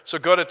So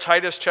go to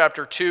Titus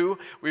chapter 2.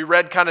 We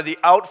read kind of the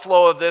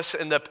outflow of this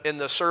in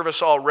the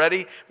service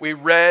already. We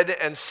read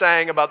and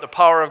sang about the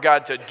power of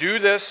God to do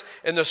this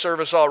in the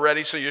service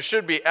already, so you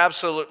should be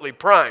absolutely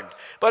primed.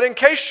 But in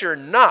case you're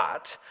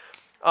not,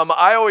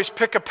 I always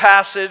pick a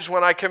passage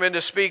when I come in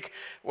to speak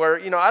where,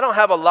 I don't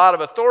have a lot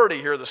of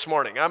authority here this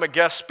morning. I'm a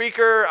guest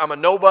speaker. I'm a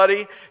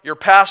nobody. Your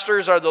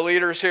pastors are the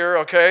leaders here,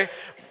 okay?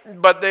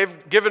 But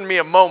they've given me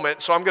a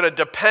moment, so I'm going to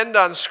depend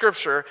on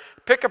Scripture,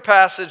 pick a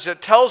passage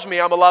that tells me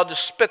I'm allowed to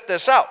spit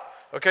this out.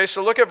 Okay,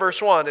 so look at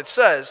verse 1. It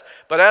says,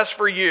 "But as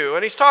for you,"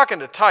 and he's talking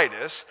to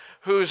Titus,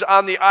 who's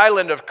on the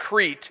island of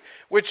Crete,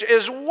 which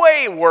is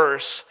way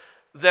worse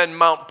than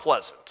Mount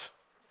Pleasant.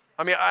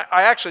 I mean,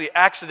 I actually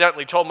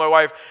accidentally told my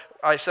wife,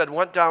 I said,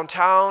 went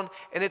downtown,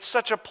 and it's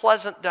such a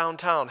pleasant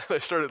downtown. I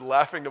started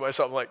laughing to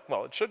myself, like,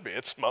 well, it should be.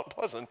 It's Mount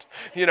Pleasant,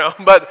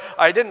 but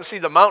I didn't see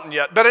the mountain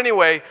yet. But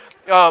anyway,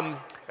 I'm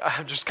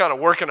just kind of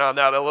working on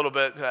that a little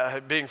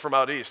bit. Being from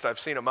out east, I've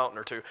seen a mountain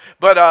or two.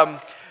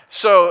 But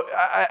so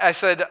I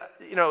said,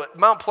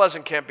 Mount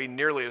Pleasant can't be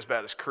nearly as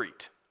bad as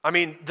Crete. I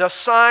mean, the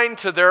sign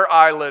to their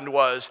island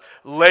was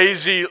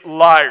lazy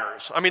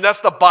liars. I mean, that's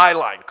the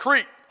byline.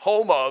 Crete,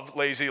 home of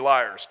lazy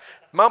liars.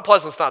 Mount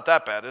Pleasant's not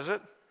that bad, is it?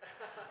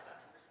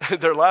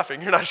 They're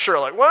laughing. You're not sure.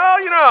 Like, well,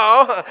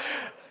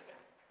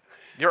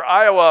 your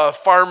Iowa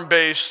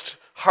farm-based,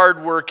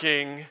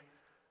 hardworking,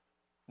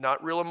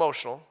 not real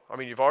emotional. I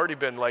mean, you've already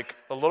been like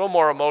a little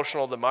more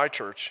emotional than my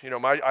church.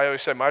 I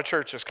always say my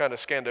church is kind of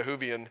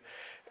Scandinavian,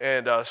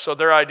 and so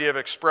their idea of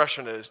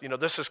expression is,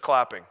 this is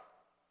clapping.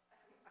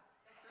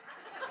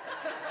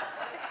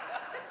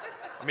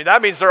 I mean,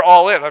 that means they're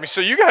all in. I mean, so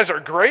you guys are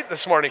great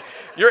this morning.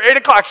 Your 8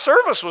 o'clock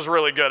service was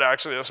really good,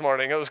 actually, this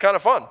morning. It was kind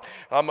of fun.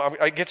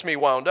 It gets me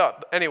wound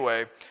up.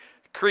 Anyway,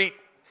 Crete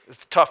is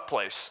a tough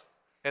place.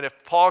 And if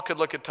Paul could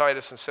look at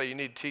Titus and say, you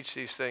need to teach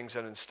these things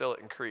and instill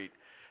it in Crete,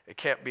 it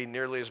can't be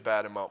nearly as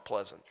bad in Mount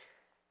Pleasant.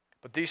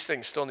 But these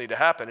things still need to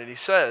happen. And he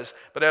says,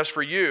 but as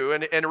for you,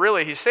 and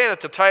really he's saying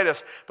it to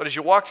Titus, but as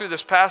you walk through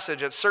this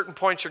passage, at certain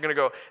points you're going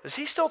to go, is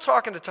he still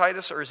talking to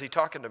Titus or is he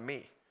talking to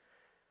me?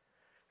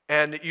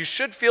 And you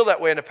should feel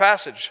that way in a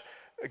passage.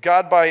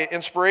 God, by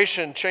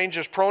inspiration,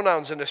 changes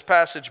pronouns in this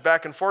passage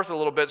back and forth a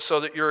little bit so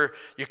that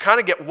you kind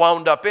of get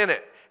wound up in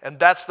it. And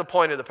that's the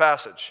point of the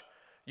passage.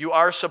 You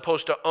are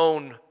supposed to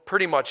own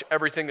pretty much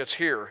everything that's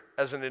here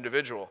as an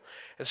individual.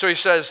 And so he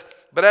says,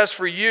 but as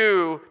for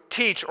you,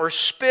 teach or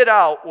spit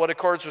out what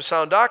accords with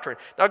sound doctrine.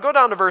 Now go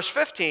down to verse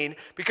 15,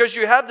 because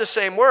you have the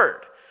same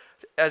word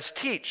as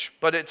teach,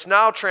 but it's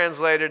now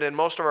translated in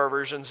most of our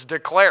versions,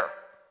 declare.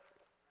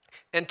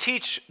 And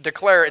teach,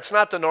 declare, it's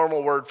not the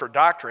normal word for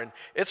doctrine.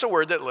 It's a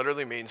word that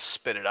literally means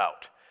spit it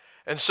out.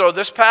 And so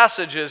this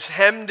passage is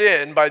hemmed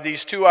in by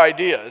these two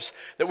ideas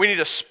that we need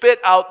to spit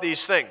out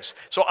these things.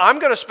 So I'm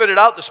going to spit it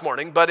out this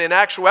morning, but in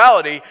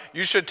actuality,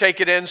 you should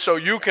take it in so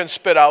you can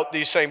spit out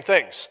these same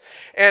things.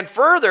 And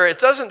further, it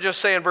doesn't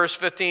just say in verse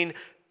 15,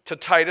 to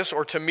Titus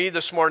or to me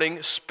this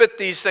morning, spit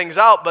these things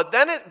out. But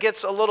then it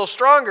gets a little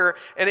stronger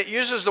and it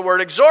uses the word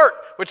exhort,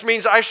 which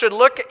means I should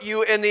look at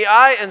you in the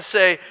eye and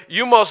say,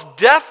 you most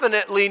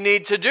definitely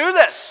need to do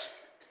this.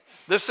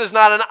 This is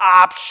not an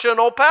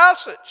optional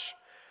passage.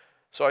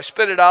 So I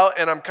spit it out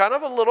and I'm kind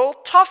of a little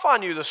tough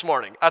on you this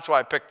morning. That's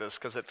why I picked this,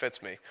 because it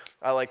fits me.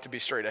 I like to be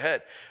straight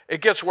ahead.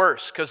 It gets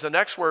worse because the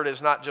next word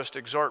is not just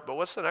exhort, but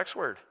what's the next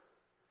word?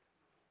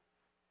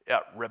 Yeah,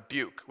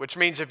 rebuke, which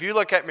means if you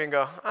look at me and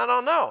go, I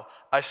don't know,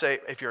 I say,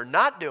 if you're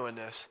not doing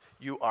this,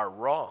 you are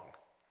wrong.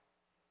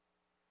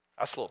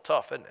 That's a little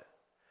tough, isn't it?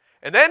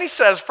 And then he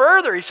says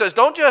further, he says,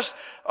 don't just,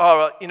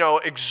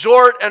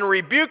 exhort and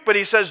rebuke, but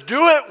he says,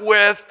 do it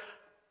with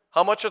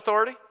how much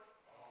authority?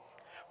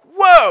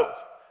 Whoa!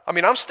 I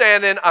mean, I'm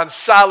standing on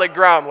solid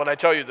ground when I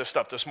tell you this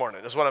stuff this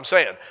morning, is what I'm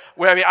saying.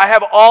 I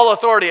have all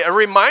authority. It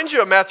reminds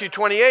you of Matthew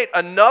 28,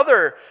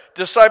 another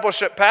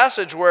discipleship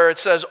passage where it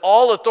says,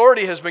 all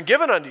authority has been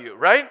given unto you,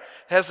 right? It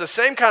has the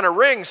same kind of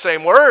ring,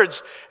 same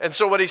words. And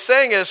so what he's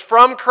saying is,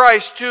 from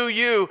Christ to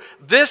you,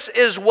 this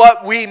is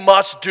what we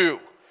must do.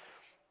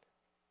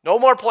 No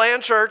more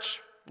playing church,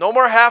 no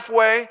more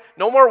halfway,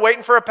 no more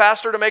waiting for a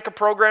pastor to make a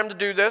program to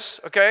do this,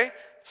 okay?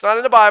 It's not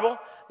in the Bible.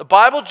 The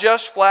Bible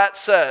just flat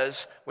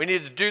says we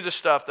need to do the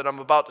stuff that I'm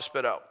about to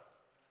spit out.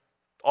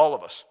 All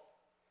of us.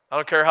 I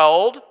don't care how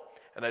old,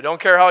 and I don't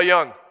care how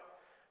young.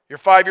 Your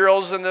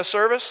 5-year-olds in this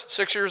service,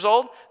 6 years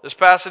old, this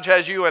passage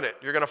has you in it.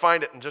 You're going to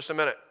find it in just a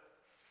minute.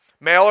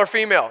 Male or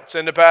female, it's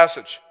in the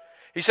passage.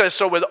 He says,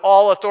 so with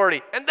all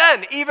authority. And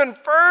then, even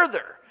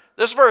further,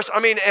 this verse,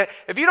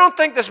 if you don't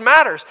think this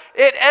matters,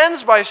 it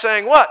ends by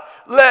saying what?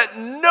 Let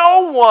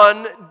no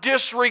one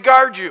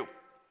disregard you.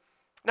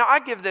 Now, I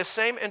give this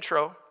same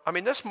intro.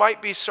 This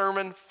might be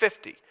sermon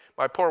 50.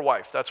 My poor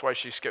wife, that's why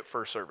she skipped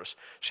first service.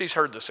 She's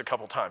heard this a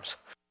couple times.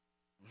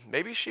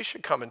 Maybe she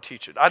should come and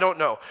teach it. I don't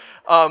know.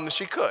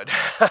 She could.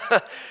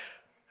 It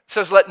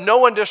says, let no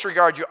one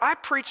disregard you. I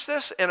preached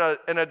this in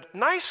a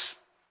nice,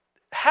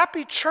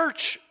 happy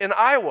church in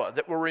Iowa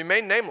that will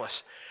remain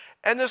nameless.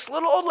 And this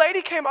little old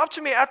lady came up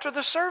to me after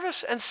the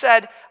service and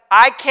said,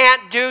 I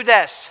can't do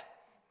this.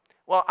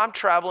 Well, I'm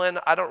traveling.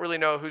 I don't really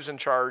know who's in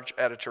charge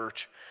at a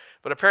church.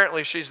 But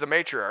apparently she's the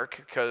matriarch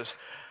because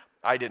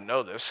I didn't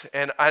know this.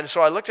 And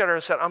so I looked at her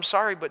and said, I'm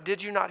sorry, but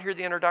did you not hear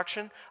the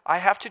introduction? I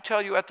have to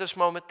tell you at this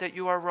moment that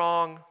you are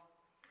wrong.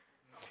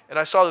 And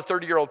I saw the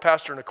 30-year-old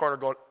pastor in the corner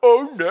going,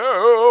 oh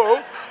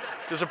no.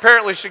 Because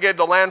apparently she gave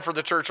the land for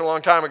the church a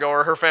long time ago,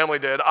 or her family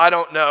did. I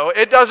don't know.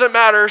 It doesn't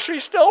matter.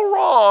 She's still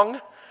wrong.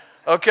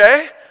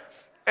 Okay?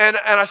 And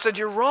I said,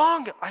 you're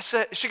wrong.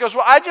 She goes,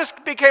 well, I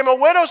just became a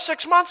widow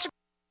 6 months ago.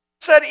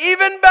 I said,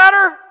 even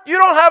better. You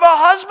don't have a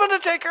husband to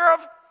take care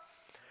of.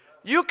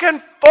 You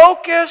can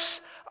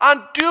focus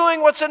on doing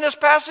what's in this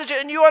passage,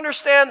 and you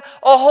understand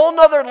a whole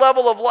nother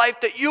level of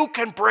life that you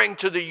can bring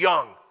to the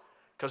young,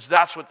 because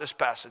that's what this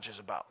passage is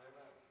about.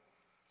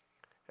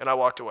 And I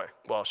walked away.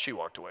 Well, she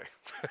walked away.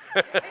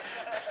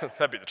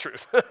 That'd be the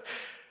truth.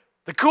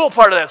 The cool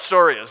part of that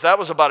story is that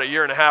was about 1.5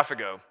 years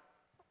ago.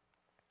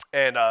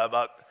 And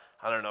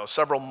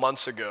several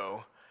months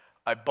ago,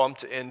 I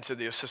bumped into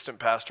the assistant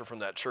pastor from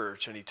that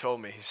church, and he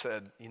told me, he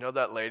said, you know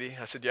that lady?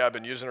 I said, yeah, I've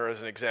been using her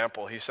as an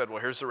example. He said, well,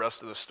 here's the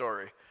rest of the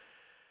story.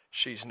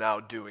 She's now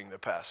doing the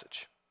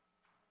passage.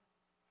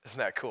 Isn't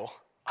that cool?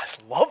 I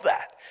just love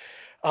that.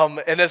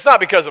 And it's not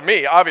because of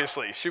me,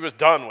 obviously. She was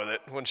done with it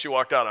when she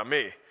walked out on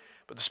me.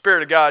 But the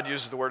Spirit of God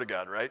uses the Word of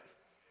God, right?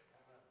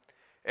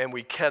 And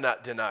we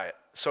cannot deny it.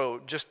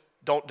 So just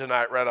don't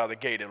deny it right out of the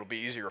gate. It'll be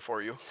easier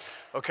for you.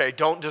 Okay,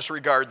 don't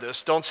disregard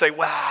this. Don't say,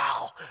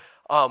 wow.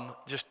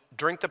 Just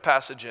drink the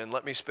passage in,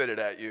 let me spit it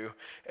at you,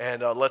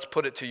 and let's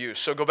put it to use.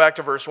 So go back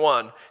to verse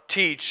 1,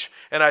 teach,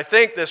 and I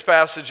think this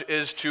passage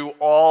is to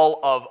all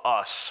of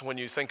us when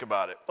you think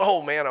about it.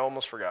 Oh man, I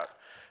almost forgot.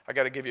 I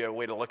got to give you a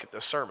way to look at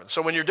this sermon.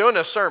 So when you're doing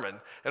this sermon,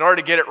 in order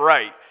to get it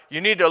right,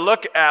 you need to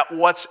look at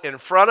what's in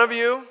front of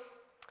you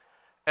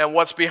and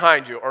what's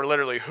behind you, or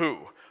literally who.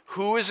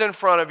 Who is in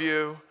front of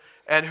you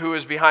and who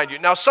is behind you.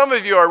 Now some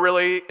of you are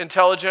really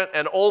intelligent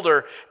and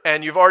older,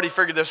 and you've already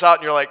figured this out,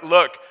 and you're like,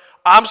 look,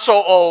 I'm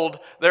so old,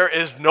 there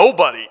is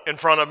nobody in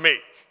front of me.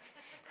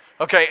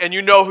 Okay, and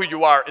you know who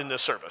you are in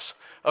this service.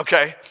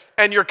 Okay,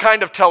 and you're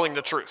kind of telling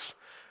the truth.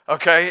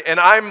 Okay, and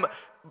I'm,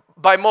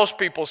 by most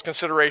people's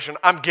consideration,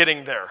 I'm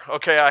getting there.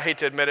 Okay, I hate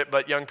to admit it,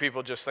 but young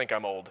people just think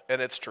I'm old,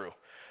 and it's true.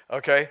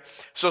 Okay,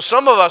 so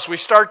some of us, we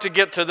start to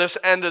get to this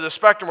end of the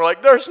spectrum. We're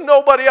like, there's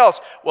nobody else.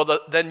 Well,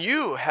 then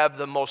you have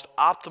the most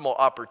optimal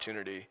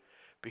opportunity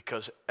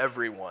because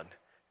everyone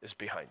is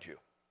behind you,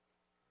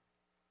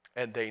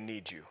 and they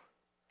need you.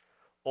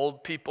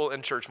 Old people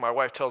in church, my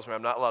wife tells me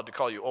I'm not allowed to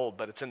call you old,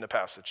 but it's in the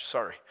passage,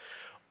 sorry.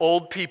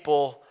 Old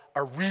people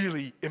are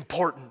really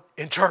important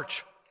in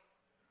church,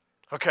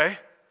 okay?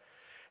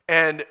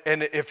 And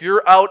if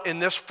you're out in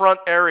this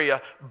front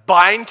area,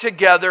 bind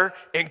together,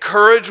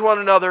 encourage one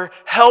another,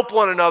 help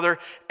one another,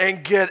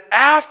 and get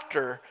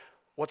after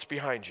what's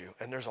behind you.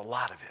 And there's a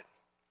lot of it.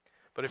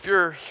 But if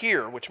you're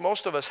here, which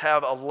most of us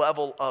have a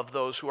level of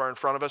those who are in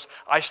front of us,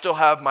 I still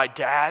have my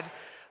dad,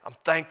 I'm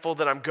thankful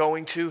that I'm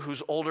going to,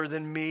 who's older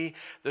than me,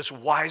 that's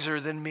wiser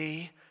than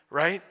me,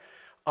 right?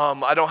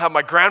 I don't have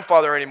my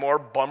grandfather anymore,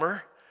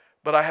 bummer,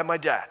 but I have my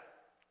dad.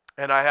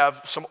 And I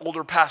have some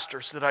older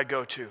pastors that I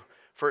go to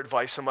for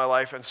advice in my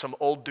life, and some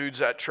old dudes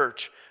at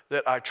church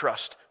that I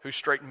trust who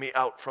straighten me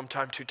out from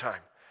time to time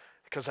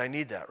because I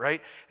need that,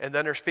 right? And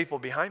then there's people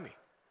behind me.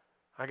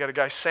 I got a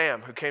guy,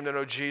 Sam, who came to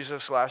know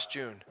Jesus last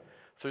June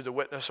through the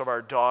witness of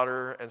our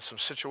daughter and some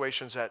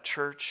situations at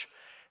church,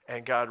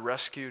 and God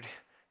rescued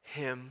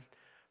him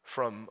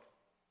from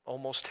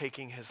almost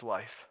taking his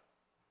life.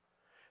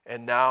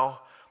 And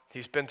now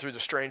he's been through the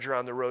stranger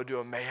on the road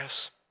to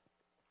Emmaus,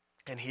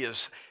 and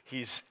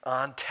he's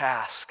on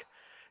task.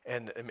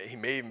 And he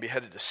may even be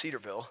headed to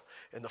Cedarville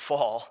in the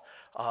fall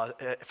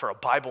for a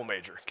Bible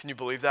major. Can you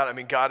believe that? I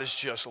mean, God has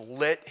just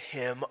lit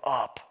him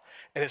up.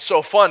 And it's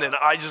so fun, and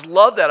I just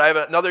love that. I have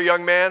another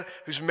young man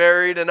who's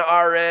married, an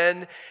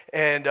RN,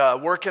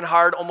 and working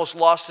hard, almost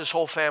lost his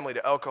whole family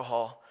to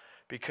alcohol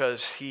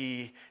because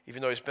he,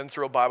 even though he's been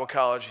through a Bible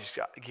college,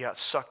 he got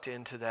sucked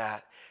into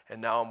that. And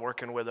now I'm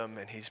working with him,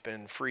 and he's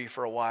been free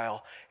for a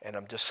while, and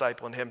I'm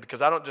discipling him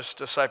because I don't just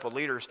disciple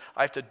leaders.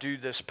 I have to do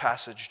this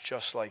passage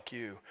just like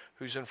you.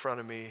 Who's in front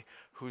of me?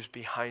 Who's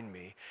behind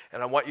me?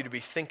 And I want you to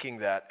be thinking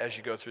that as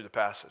you go through the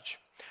passage.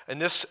 In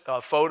this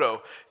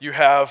photo, you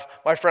have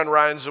my friend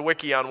Ryan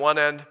Zawicki on one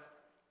end,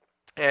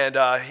 and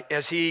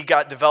as he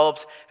got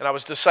developed and I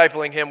was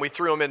discipling him, we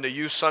threw him into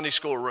youth Sunday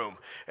school room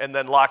and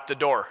then locked the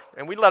door.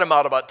 And we let him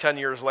out about 10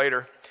 years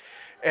later.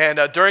 And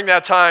during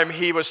that time,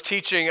 he was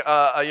teaching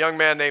a young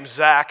man named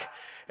Zach.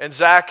 And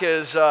Zach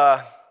is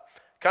kind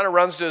of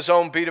runs to his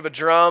own beat of a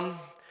drum,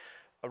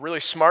 a really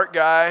smart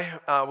guy.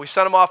 We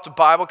sent him off to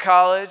Bible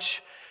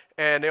college,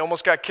 and they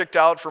almost got kicked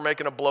out for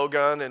making a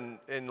blowgun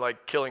and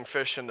like killing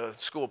fish in the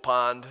school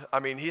pond. I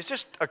mean, he's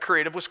just a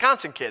creative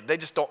Wisconsin kid. They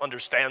just don't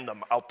understand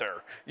them out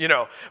there, you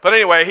know. But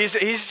anyway, he's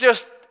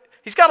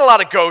got a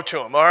lot of go to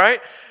him, all right?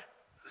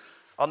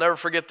 I'll never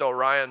forget, though,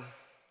 Ryan,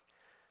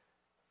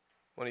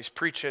 when he's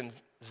preaching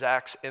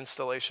Zach's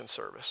installation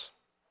service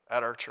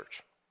at our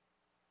church.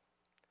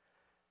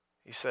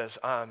 He says,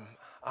 I'm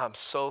I'm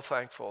so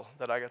thankful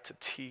that I got to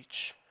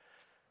teach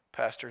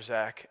Pastor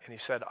Zach. And he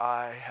said,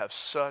 I have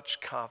such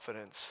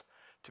confidence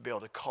to be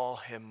able to call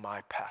him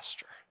my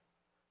pastor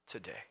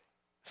today.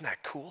 Isn't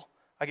that cool?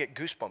 I get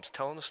goosebumps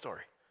telling the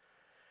story.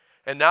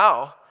 And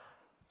now,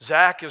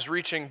 Zach is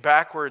reaching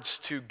backwards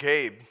to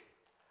Gabe,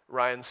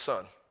 Ryan's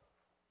son.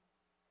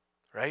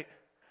 Right?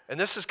 And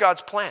this is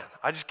God's plan.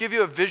 I just give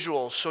you a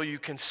visual so you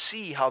can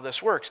see how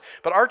this works.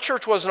 But our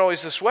church wasn't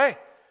always this way.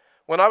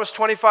 When I was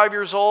 25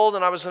 years old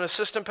and I was an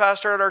assistant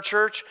pastor at our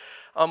church,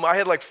 I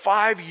had like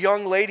 5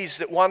 young ladies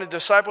that wanted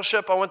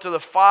discipleship. I went to the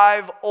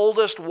 5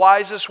 oldest,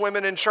 wisest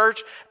women in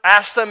church,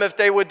 asked them if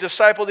they would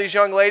disciple these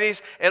young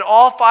ladies, and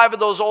all 5 of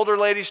those older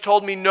ladies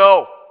told me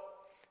no.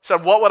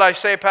 Said, what would I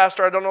say,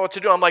 Pastor? I don't know what to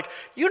do. I'm like,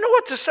 you know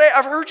what to say?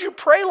 I've heard you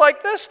pray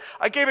like this.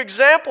 I gave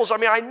examples. I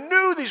mean, I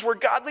knew these were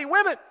godly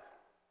women.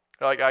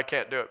 They're like, I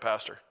can't do it,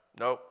 Pastor.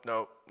 Nope.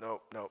 And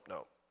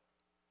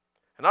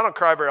I don't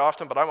cry very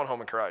often, but I went home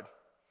and cried.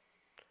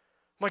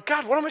 I'm like,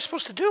 God, what am I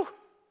supposed to do?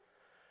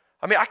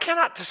 I mean, I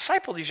cannot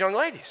disciple these young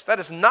ladies.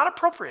 That is not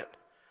appropriate.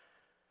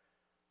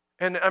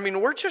 And I mean,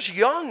 we're just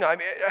young. I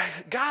mean,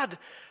 God,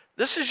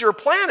 this is your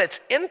plan. It's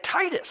in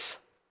Titus.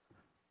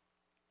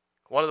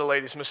 One of the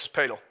ladies, Mrs.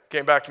 Padel,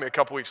 came back to me a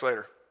couple weeks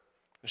later.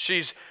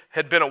 She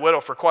had been a widow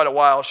for quite a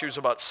while. She was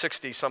about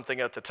 60-something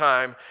at the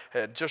time,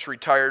 had just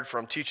retired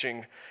from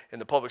teaching in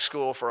the public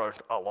school for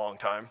a long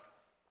time.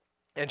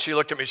 And she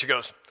looked at me, she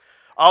goes,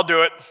 I'll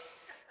do it.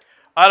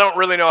 I don't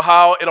really know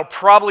how. It'll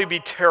probably be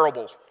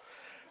terrible,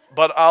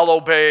 but I'll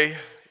obey.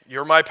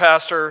 You're my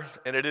pastor,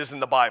 and it is in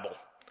the Bible.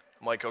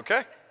 I'm like,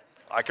 okay,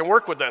 I can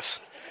work with this.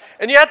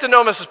 And you have to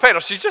know Mrs.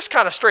 Padel. She's just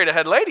kind of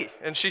straight-ahead lady,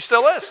 and she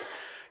still is.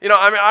 You know,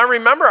 I mean, I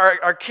remember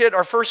our kid,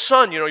 our first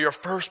son, you know, your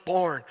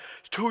firstborn,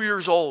 he's 2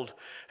 years old.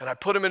 And I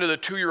put him into the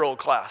 2-year-old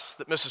class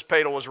that Mrs.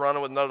 Padel was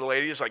running with another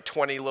lady. It's like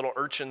 20 little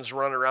urchins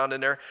running around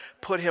in there.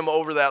 Put him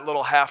over that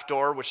little half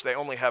door, which they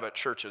only have at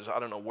churches. I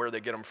don't know where they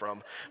get them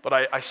from. But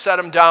I set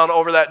him down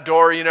over that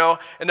door, you know,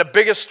 and the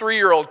biggest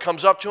 3-year-old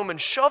comes up to him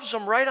and shoves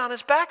him right on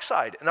his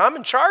backside. And I'm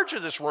in charge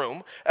of this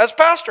room as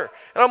pastor.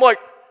 And I'm like,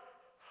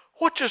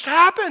 what just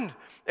happened?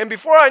 And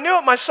before I knew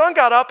it, my son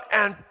got up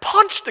and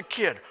punched the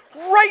kid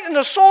right in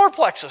the solar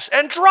plexus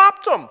and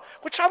dropped him,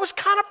 which I was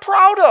kind of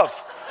proud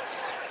of.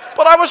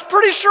 But I was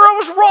pretty sure I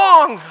was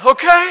wrong,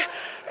 okay?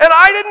 And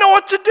I didn't know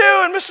what to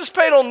do. And Mrs.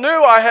 Padel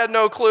knew I had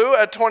no clue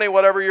at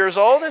 20-whatever years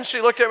old. And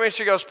she looked at me and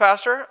she goes,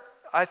 Pastor,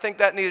 I think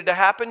that needed to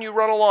happen. You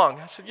run along.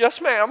 I said,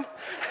 yes, ma'am.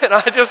 And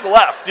I just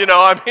left, you know.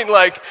 I mean,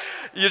 like,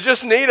 you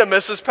just need a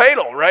Mrs.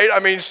 Padel, right? I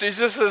mean, she's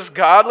just this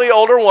godly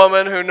older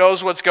woman who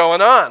knows what's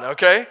going on,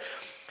 okay?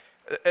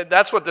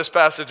 That's what this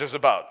passage is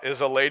about,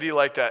 is a lady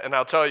like that. And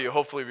I'll tell you,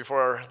 hopefully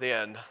before the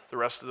end, the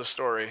rest of the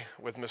story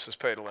with Mrs.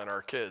 Padel and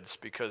our kids,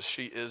 because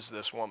she is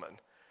this woman.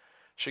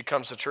 She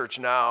comes to church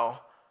now,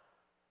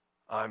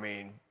 I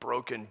mean,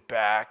 broken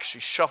back.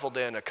 She shuffled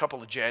in a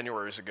couple of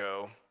Januaries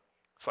ago.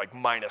 It's like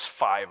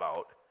 -5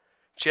 out.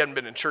 She hadn't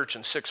been in church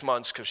in 6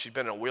 months because she'd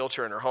been in a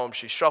wheelchair in her home.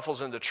 She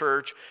shuffles into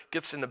church,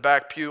 gets in the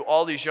back pew.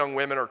 All these young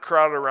women are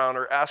crowded around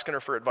her, asking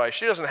her for advice.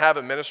 She doesn't have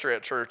a ministry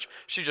at church.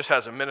 She just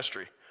has a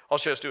ministry. All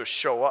she has to do is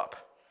show up,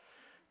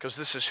 because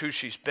this is who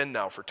she's been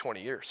now for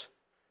 20 years,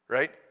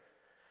 right?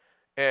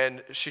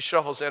 And she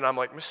shuffles in. I'm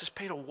like, Mrs.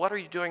 Padel, what are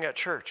you doing at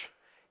church?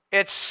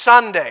 It's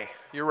Sunday.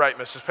 You're right,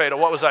 Mrs. Padel.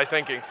 What was I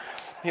thinking?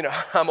 You know,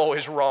 I'm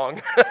always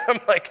wrong. I'm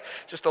like,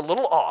 just a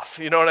little off.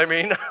 You know what I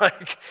mean?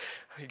 Like,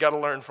 you got to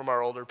learn from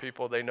our older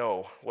people. They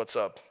know what's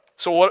up.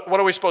 So what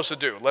are we supposed to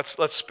do? Let's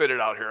spit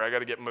it out here. I got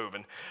to get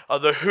moving.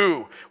 The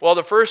who. Well,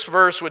 the first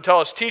verse would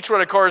tell us, teach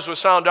what accords with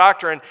sound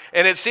doctrine.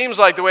 And it seems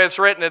like the way it's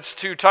written, it's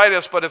to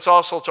Titus, but it's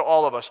also to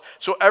all of us.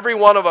 So every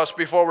one of us,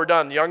 before we're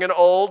done, young and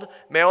old,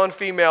 male and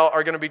female,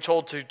 are going to be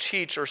told to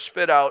teach or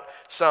spit out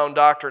sound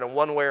doctrine in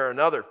one way or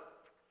another.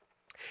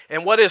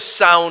 And what is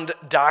sound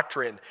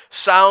doctrine?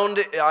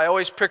 Sound, I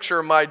always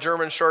picture my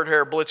German short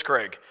hair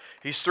Blitzkrieg.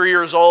 He's 3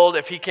 years old.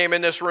 If he came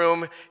in this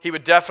room, he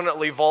would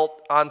definitely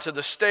vault onto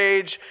the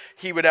stage.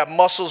 He would have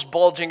muscles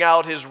bulging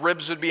out. His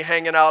ribs would be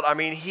hanging out. I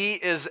mean, he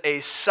is a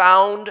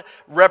sound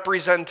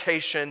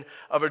representation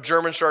of a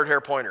German short hair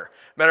pointer.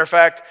 Matter of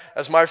fact,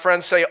 as my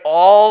friends say,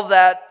 all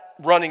that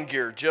running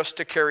gear just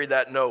to carry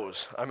that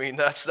nose. I mean,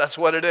 that's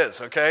what it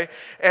is, okay?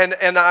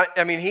 And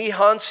I mean, he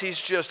hunts.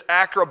 He's just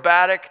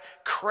acrobatic,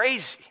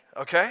 crazy,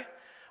 okay?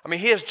 I mean,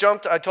 he has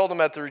jumped, I told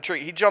him at the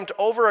retreat, he jumped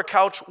over a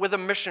couch with a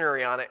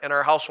missionary on it in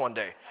our house one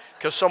day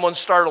because someone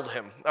startled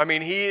him. I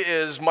mean, he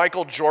is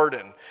Michael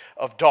Jordan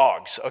of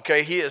dogs,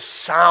 okay? He is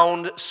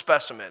sound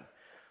specimen.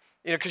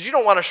 You know, because you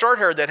don't want a short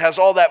hair that has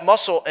all that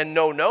muscle and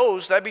no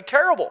nose. That'd be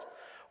terrible.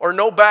 Or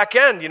no back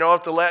end. You know,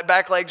 if the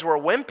back legs were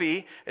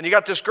wimpy and you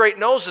got this great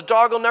nose, the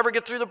dog will never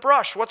get through the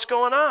brush. What's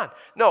going on?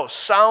 No,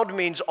 sound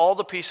means all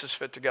the pieces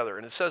fit together.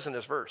 And it says in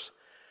this verse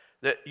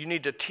that you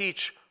need to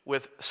teach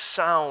with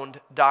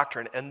sound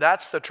doctrine. And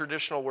that's the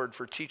traditional word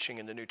for teaching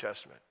in the New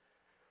Testament.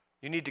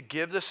 You need to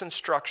give this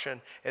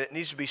instruction, and it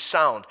needs to be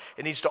sound.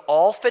 It needs to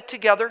all fit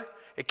together.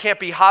 It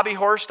can't be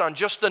hobby-horsed on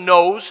just the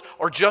nose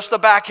or just the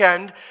back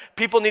end.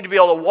 People need to be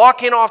able to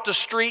walk in off the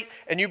street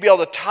and you be able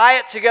to tie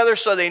it together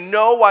so they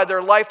know why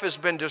their life has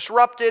been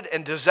disrupted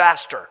and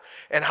disaster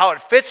and how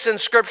it fits in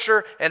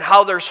Scripture and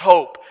how there's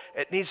hope.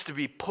 It needs to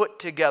be put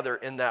together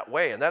in that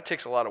way, and that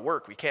takes a lot of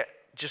work. We can't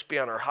just be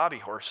on our hobby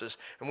horses,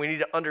 and we need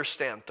to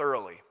understand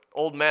thoroughly.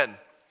 Old men. It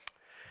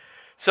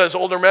says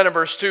older men in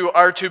verse 2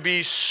 are to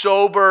be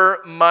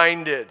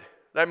sober-minded.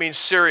 That means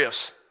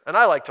serious. And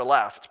I like to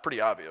laugh. It's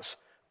pretty obvious.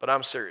 But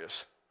I'm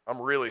serious.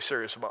 I'm really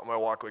serious about my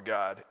walk with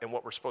God and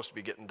what we're supposed to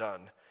be getting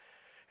done.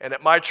 And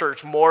at my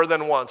church, more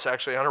than once,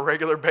 actually, on a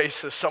regular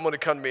basis, someone would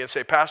come to me and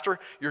say, Pastor,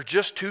 you're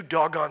just too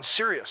doggone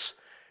serious.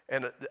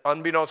 And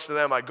unbeknownst to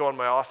them, I'd go in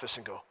my office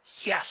and go,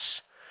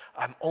 yes,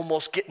 I'm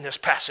almost getting this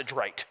passage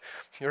right.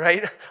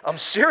 Right? I'm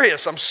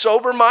serious. I'm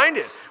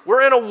sober-minded.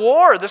 We're in a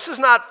war. This is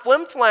not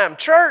flim-flam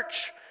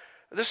church.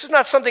 This is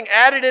not something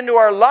added into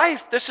our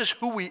life. This is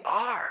who we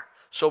are.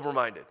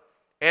 Sober-minded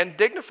and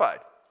dignified.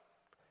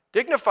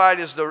 Dignified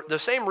is the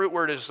same root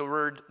word as the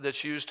word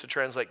that's used to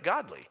translate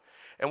godly.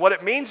 And what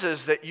it means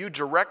is that you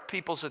direct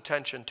people's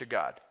attention to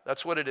God.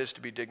 That's what it is to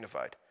be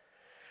dignified.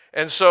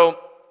 And so,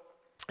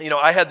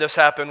 I had this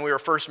happen. We were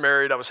first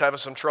married. I was having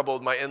some trouble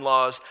with my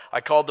in-laws. I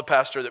called the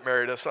pastor that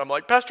married us. And I'm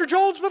like, Pastor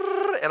Jones,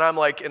 and I'm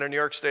like in a New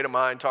York state of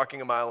mind,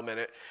 talking a mile a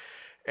minute.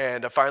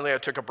 And finally I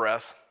took a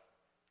breath.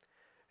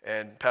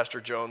 And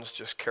Pastor Jones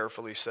just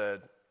carefully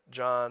said,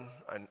 John,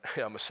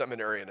 I'm a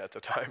seminarian at the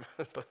time,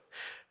 but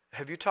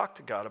have you talked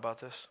to God about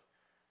this?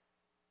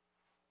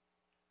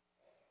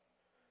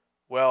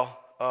 Well,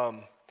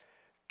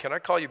 can I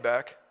call you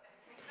back?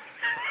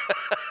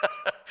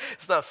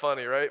 It's not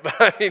funny, right? But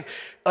I mean,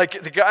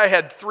 like the guy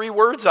had 3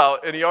 words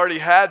out and he already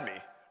had me,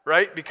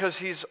 right? Because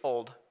he's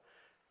old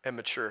and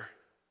mature.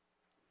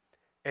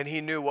 And he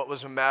knew what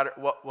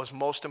was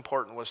most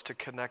important was to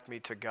connect me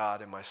to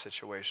God in my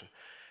situation.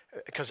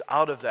 Because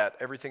out of that,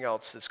 everything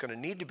else that's going to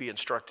need to be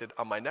instructed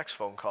on my next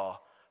phone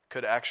call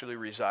could actually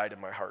reside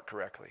in my heart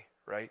correctly,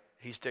 right?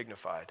 He's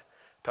dignified.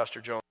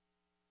 Pastor Jones,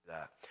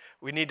 that.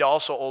 We need to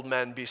also, old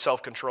men, be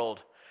self-controlled.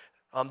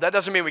 That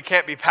doesn't mean we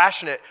can't be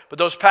passionate, but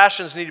those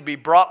passions need to be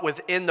brought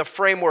within the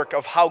framework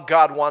of how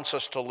God wants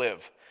us to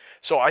live.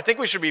 So I think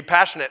we should be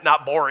passionate,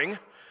 not boring.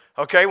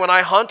 Okay, when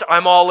I hunt,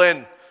 I'm all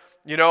in.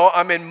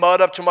 I'm in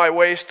mud up to my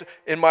waist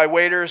in my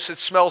waders. It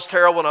smells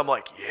terrible, and I'm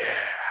like,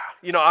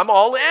 yeah. I'm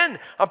all in.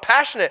 I'm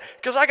passionate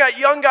because I got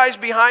young guys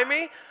behind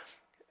me,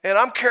 and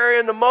I'm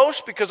carrying the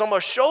most because I'm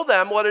going to show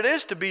them what it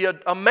is to be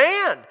a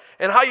man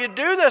and how you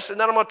do this. And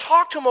then I'm going to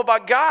talk to them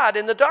about God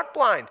in the duck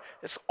blind.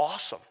 It's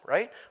awesome,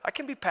 right? I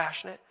can be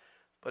passionate,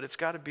 but it's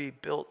got to be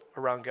built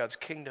around God's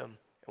kingdom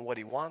and what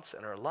he wants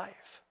in our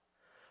life.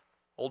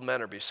 Old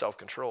men are be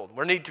self-controlled.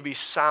 We need to be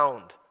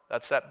sound.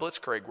 That's that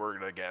Blitzkrieg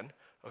word again,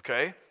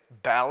 okay?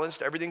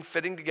 Balanced, everything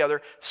fitting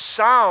together.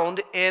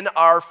 Sound in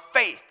our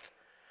faith.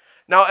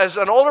 Now, as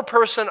an older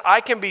person,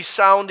 I can be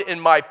sound in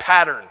my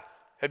pattern.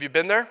 Have you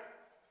been there?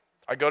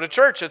 I go to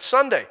church, it's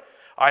Sunday.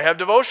 I have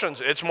devotions,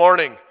 it's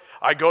morning.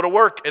 I go to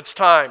work, it's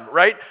time,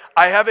 right?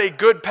 I have a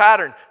good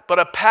pattern, but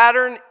a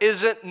pattern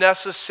isn't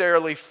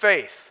necessarily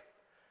faith.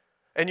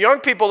 And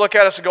young people look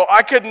at us and go,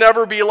 I could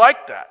never be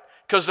like that,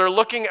 because they're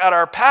looking at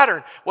our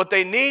pattern. What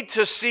they need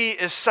to see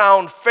is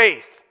sound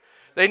faith.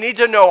 They need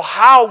to know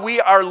how we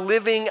are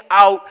living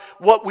out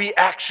what we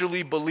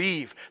actually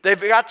believe. They've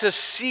got to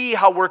see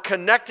how we're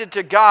connected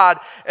to God,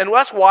 and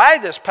that's why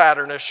this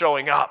pattern is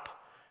showing up,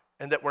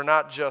 and that we're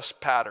not just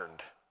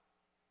patterned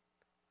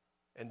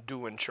and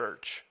doing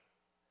church.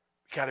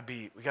 We got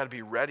to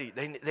be ready.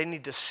 They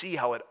need to see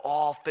how it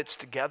all fits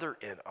together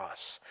in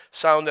us.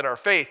 Sound in our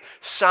faith.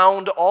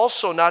 Sound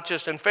also not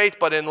just in faith,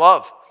 but in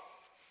love.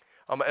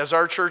 As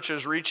our church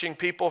is reaching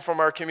people from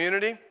our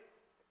community,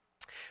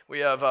 we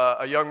have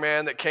a young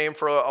man that came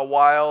for a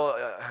while.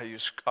 He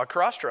was a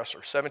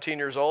cross-dresser, 17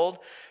 years old.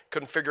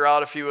 Couldn't figure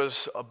out if he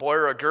was a boy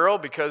or a girl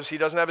because he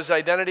doesn't have his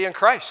identity in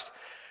Christ.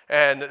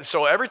 And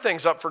so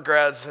everything's up for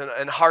grabs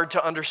and hard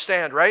to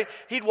understand, right?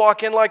 He'd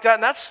walk in like that,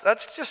 and that's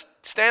just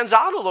stands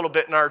out a little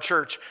bit in our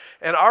church.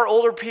 And our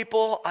older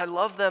people, I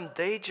love them.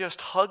 They just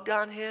hugged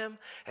on him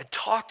and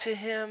talked to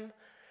him,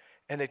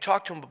 and they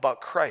talked to him about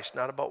Christ,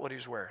 not about what he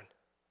was wearing.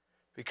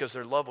 Because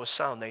their love was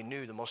sound. They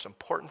knew the most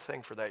important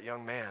thing for that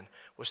young man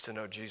was to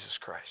know Jesus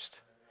Christ.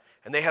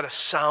 And they had a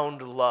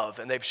sound love,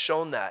 and they've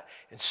shown that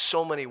in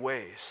so many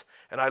ways.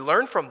 And I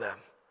learned from them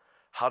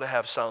how to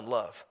have sound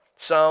love.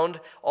 Sound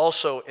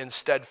also in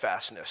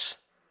steadfastness.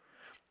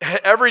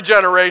 Every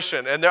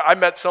generation, and I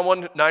met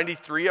someone,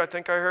 93, I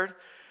think I heard.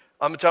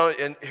 I'm telling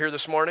you, here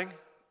this morning,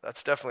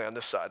 that's definitely on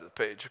this side of the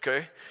page,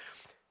 okay?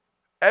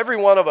 Every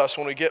one of us,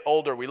 when we get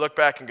older, we look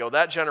back and go,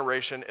 that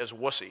generation is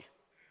wussy,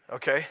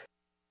 okay?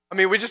 I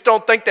mean, we just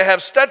don't think they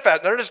have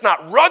steadfast. They're just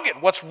not rugged.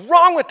 What's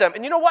wrong with them?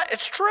 And you know what?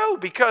 It's true,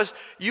 because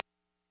you do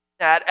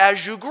that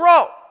as you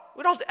grow.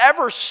 We don't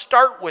ever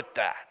start with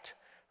that,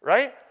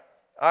 right?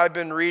 I've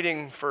been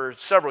reading for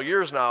several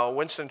years now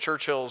Winston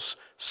Churchill's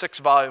 6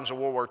 volumes of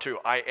World War II.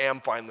 I am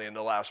finally in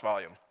the last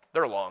volume.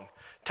 They're long,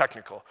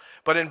 technical.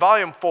 But in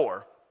volume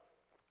 4,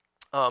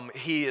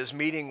 he is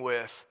meeting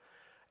with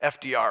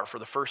FDR for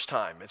the first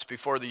time. It's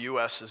before the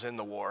U.S. is in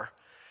the war.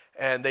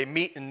 And they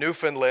meet in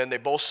Newfoundland. They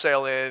both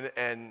sail in,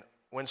 and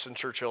Winston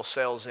Churchill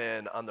sails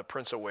in on the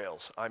Prince of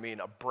Wales. I mean,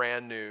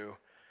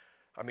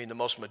 the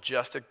most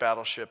majestic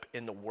battleship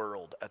in the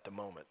world at the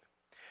moment.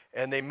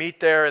 And they meet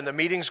there, and the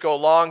meetings go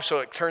long, so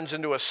it turns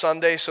into a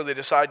Sunday, so they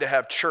decide to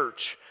have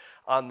church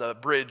on the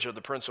bridge of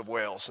the Prince of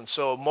Wales. And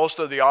so most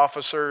of the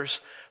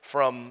officers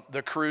from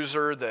the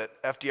cruiser that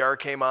FDR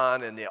came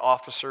on and the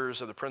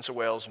officers of the Prince of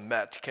Wales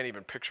met. You can't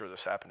even picture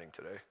this happening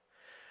today,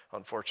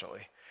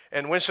 unfortunately.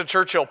 And Winston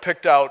Churchill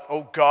picked out,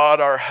 "Oh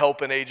God, our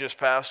help in ages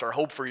past, our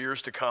hope for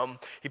years to come."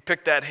 He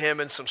picked that hymn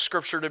and some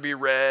scripture to be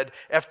read.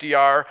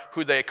 FDR,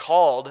 who they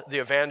called the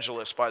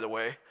evangelist, by the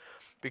way,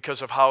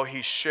 because of how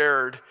he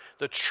shared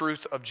the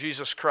truth of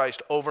Jesus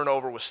Christ over and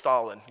over with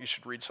Stalin. You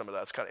should read some of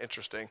that. It's kind of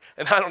interesting.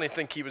 And I don't even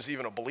think he was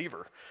even a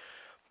believer.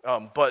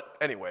 But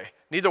anyway,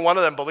 neither one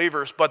of them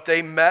believers, but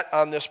they met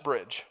on this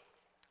bridge,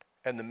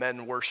 and the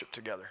men worshiped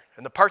together.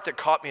 And the part that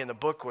caught me in the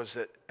book was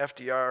that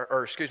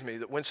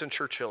that Winston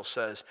Churchill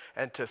says,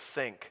 and to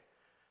think,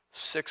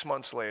 6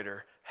 months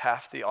later,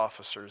 half the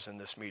officers in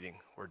this meeting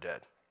were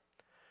dead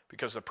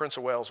because the Prince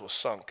of Wales was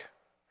sunk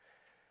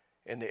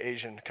in the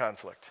Asian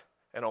conflict.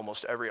 And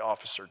almost every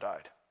officer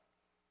died.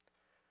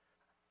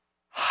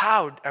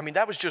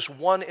 That was just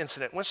one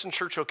incident. Winston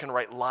Churchill can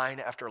write line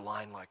after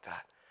line like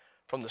that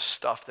from the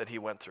stuff that he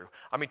went through.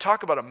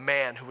 Talk about a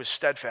man who was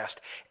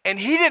steadfast. And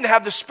he didn't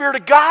have the Spirit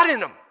of God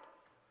in him.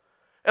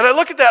 And I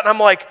look at that and I'm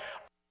like, I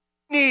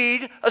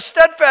need a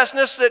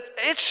steadfastness that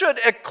it should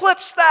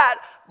eclipse that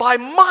by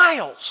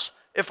miles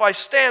if I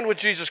stand with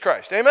Jesus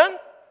Christ. Amen?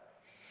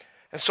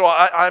 And so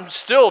I'm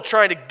still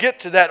trying to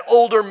get to that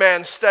older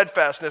man's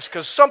steadfastness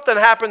because something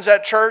happens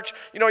at church.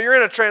 You're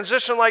in a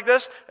transition like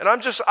this, and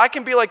I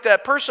can be like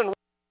that person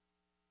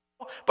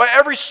by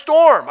every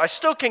storm. I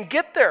still can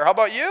get there. How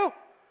about you?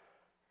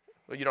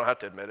 Well, you don't have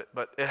to admit it,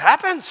 but it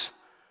happens.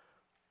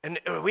 And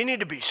we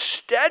need to be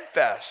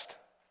steadfast.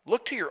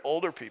 Look to your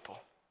older people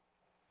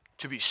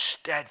to be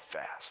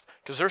steadfast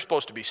because they're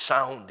supposed to be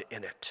sound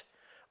in it.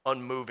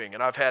 Unmoving,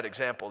 and I've had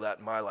example of that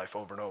in my life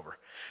over and over.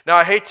 Now,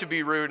 I hate to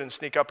be rude and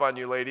sneak up on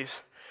you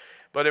ladies,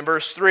 but in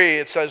verse 3,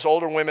 it says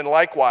older women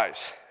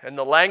likewise, and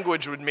the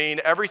language would mean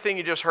everything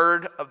you just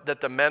heard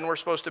that the men were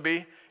supposed to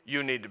be,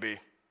 you need to be.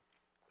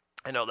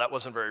 I know that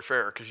wasn't very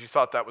fair because you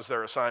thought that was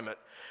their assignment,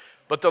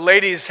 but the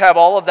ladies have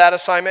all of that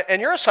assignment,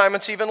 and your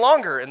assignment's even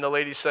longer, and the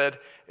ladies said,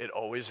 it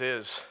always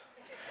is.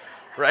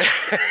 Right?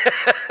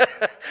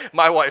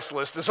 My wife's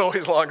list is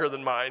always longer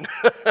than mine.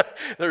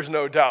 There's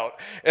no doubt.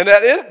 And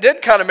that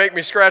did kind of make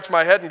me scratch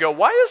my head and go,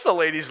 why is the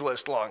ladies'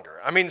 list longer?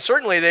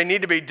 Certainly they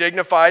need to be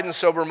dignified and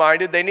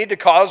sober-minded. They need to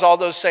cause all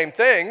those same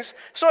things.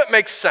 So it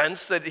makes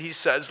sense that he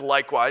says,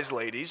 likewise,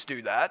 ladies,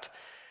 do that.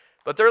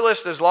 But their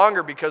list is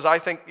longer because I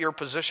think your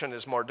position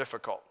is more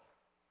difficult.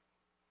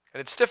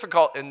 And it's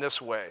difficult in this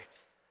way.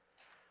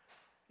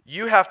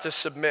 You have to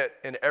submit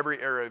in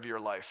every area of your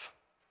life.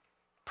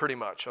 Pretty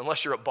much,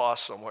 unless you're a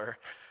boss somewhere.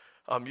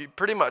 You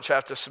pretty much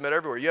have to submit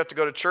everywhere. You have to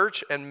go to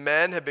church, and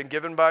men have been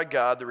given by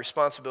God the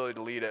responsibility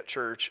to lead at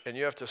church, and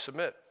you have to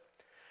submit.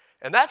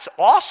 And that's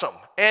awesome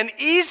and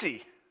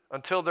easy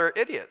until they're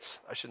idiots.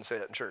 I shouldn't say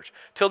that in church.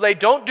 Till they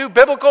don't do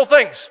biblical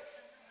things.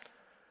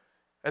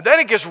 And then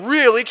it gets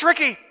really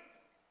tricky,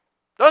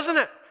 doesn't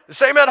it? The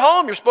same at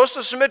home. You're supposed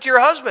to submit to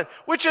your husband,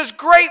 which is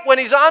great when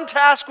he's on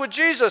task with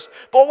Jesus,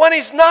 but when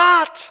he's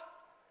not,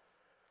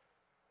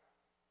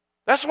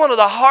 that's one of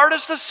the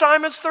hardest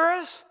assignments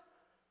there is.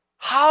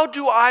 How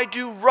do I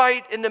do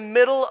right in the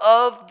middle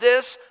of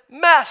this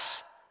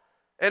mess?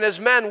 And as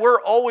men,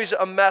 we're always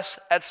a mess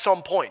at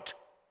some point,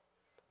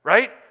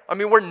 right?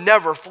 We're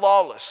never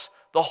flawless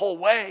the whole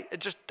way. It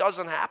just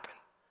doesn't happen.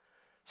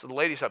 So the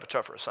ladies have a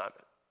tougher assignment.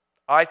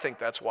 I think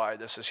that's why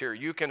this is here.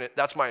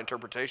 That's my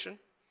interpretation,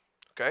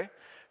 okay?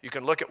 You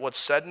can look at what's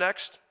said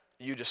next.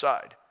 You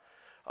decide,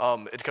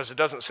 because it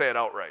doesn't say it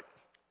outright.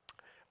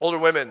 Older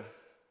women,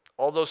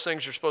 all those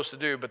things you're supposed to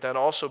do, but then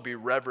also be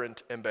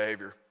reverent in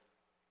behavior.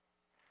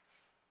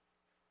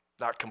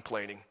 Not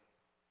complaining.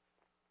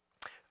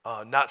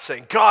 Not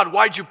saying, God,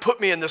 why'd you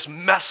put me in this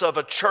mess of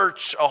a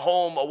church, a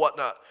home, a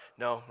whatnot?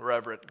 No,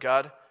 reverent.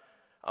 God,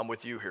 I'm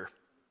with you here.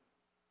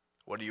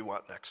 What do you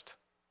want next?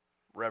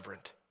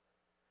 Reverent.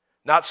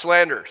 Not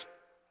slanders.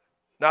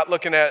 Not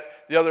looking at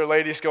the other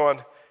ladies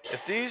going,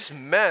 if these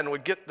men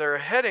would get their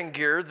head in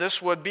gear,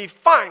 this would be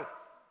fine.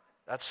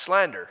 That's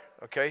slander,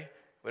 okay?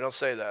 We don't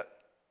say that.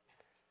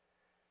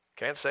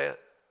 Can't say it.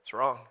 It's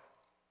wrong.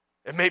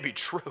 It may be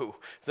true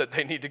that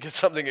they need to get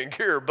something in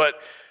gear, but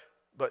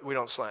we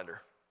don't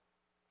slander,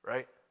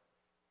 right?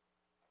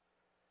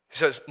 He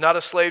says, not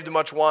a slave to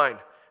much wine.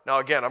 Now,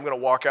 again, I'm going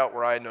to walk out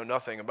where I know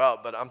nothing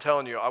about, but I'm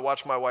telling you, I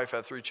watched my wife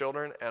have 3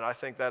 children, and I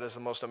think that is the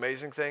most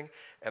amazing thing,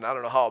 and I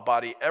don't know how a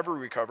body ever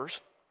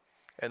recovers.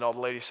 And all the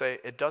ladies say,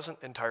 it doesn't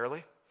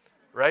entirely,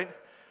 right?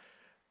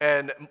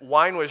 And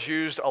wine was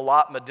used a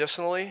lot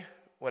medicinally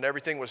when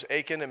everything was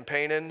aching and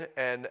paining,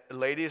 and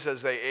ladies,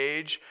 as they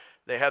age,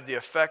 they have the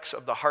effects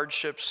of the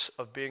hardships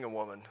of being a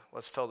woman.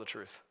 Let's tell the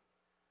truth.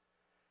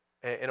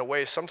 in a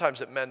way sometimes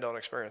that men don't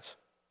experience.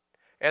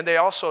 And they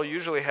also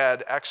usually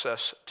had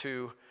access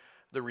to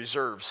the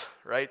reserves,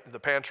 right? The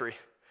pantry.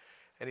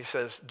 And he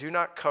says, do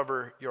not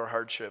cover your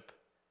hardship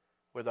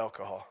with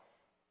alcohol.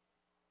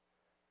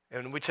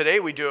 And today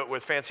we do it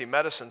with fancy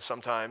medicine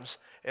sometimes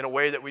in a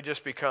way that we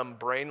just become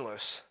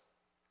brainless.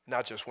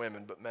 Not just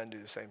women, but men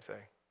do the same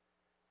thing.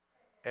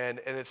 And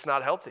it's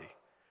not healthy.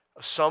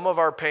 Some of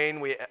our pain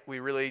we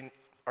really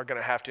are going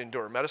to have to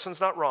endure. Medicine's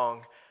not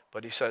wrong,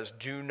 but he says,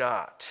 do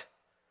not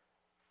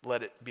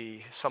let it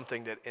be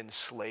something that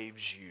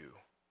enslaves you.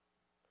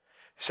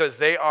 He says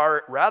they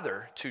are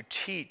rather to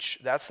teach,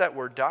 that's that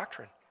word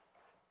doctrine.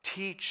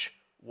 Teach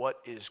what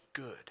is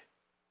good.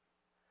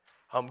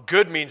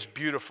 Good means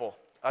beautiful.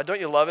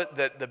 Don't you love it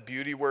that the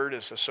beauty word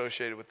is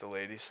associated with the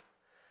ladies?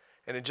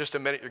 And in just a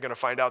minute, you're going to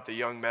find out the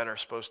young men are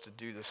supposed to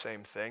do the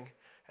same thing.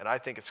 And I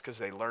think it's because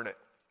they learn it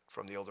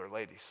from the older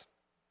ladies.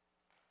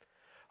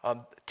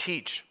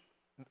 Teach.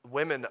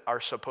 Women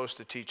are supposed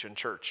to teach in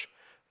church.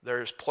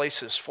 There's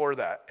places for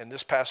that. And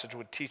this passage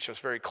would teach us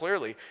very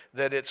clearly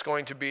that it's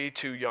going to be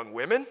to young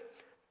women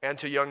and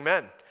to young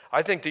men.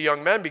 I think the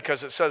young men,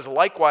 because it says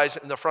likewise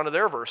in the front of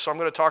their verse. So I'm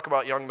going to talk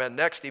about young men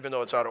next, even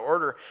though it's out of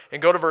order.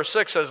 And go to verse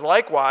 6, says,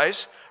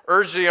 likewise,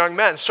 urge the young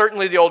men.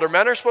 Certainly the older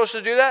men are supposed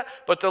to do that,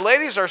 but the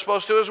ladies are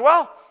supposed to as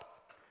well.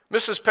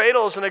 Mrs.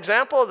 Padel is an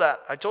example of that.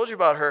 I told you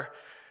about her.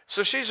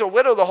 So she's a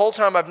widow the whole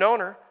time I've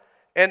known her.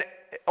 And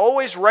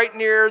always right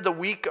near the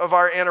week of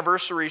our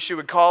anniversary, she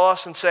would call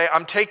us and say,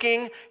 I'm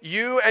taking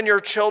you and your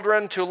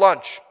children to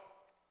lunch.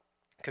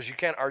 Because you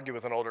can't argue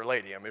with an older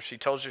lady. I mean, if she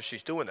tells you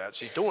she's doing that,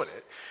 she's doing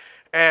it.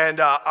 And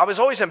I was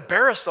always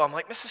embarrassed, though. I'm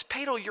like, Mrs.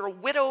 Padel, you're a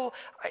widow.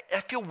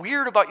 I feel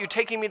weird about you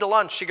taking me to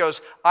lunch. She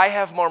goes, I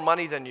have more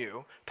money than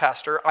you,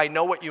 Pastor. I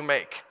know what you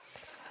make.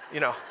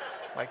 You know,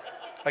 like,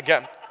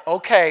 again,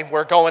 okay,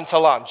 we're going to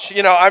lunch.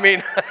 You know, I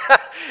mean,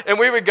 and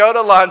we would go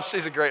to lunch.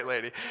 She's a great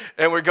lady.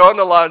 And we're going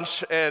to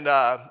lunch, and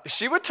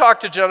she would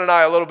talk to Jen and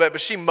I a little bit,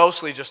 but she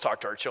mostly just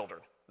talked to our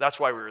children. That's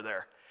why we were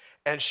there.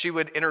 And she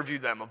would interview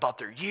them about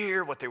their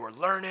year, what they were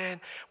learning,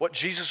 what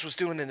Jesus was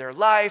doing in their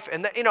life.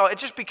 And, it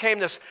just became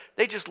this,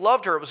 they just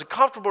loved her. It was a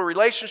comfortable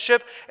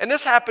relationship. And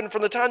this happened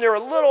from the time they were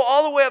little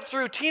all the way up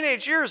through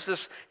teenage years.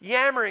 This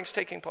yammering's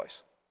taking place.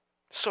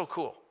 So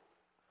cool.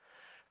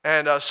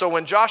 And so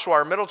when Joshua,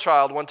 our middle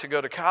child, went to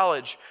go to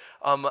college,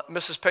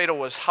 Mrs. Padel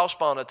was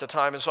housebound at the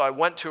time. And so I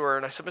went to her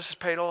and I said, Mrs.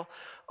 Padel,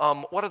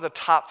 what are the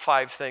top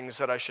 5 things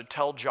that I should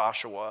tell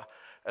Joshua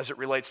as it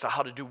relates to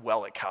how to do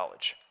well at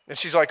college? And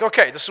she's like,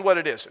 okay, this is what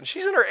it is. And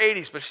she's in her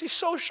 80s, but she's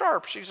so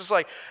sharp. She's just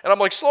like, and I'm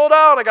like, slow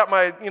down. I got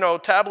my,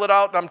 tablet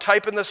out, and I'm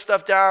typing this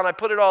stuff down. I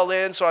put it all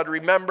in so I'd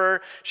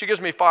remember. She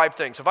gives me 5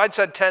 things. If I'd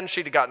said 10,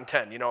 she'd have gotten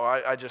 10.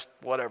 I just,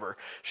 whatever.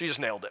 She just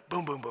nailed it.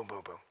 Boom, boom, boom,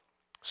 boom, boom.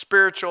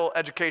 Spiritual,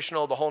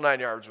 educational, the whole 9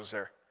 yards was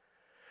there.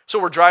 So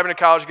we're driving to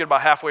college, get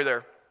about halfway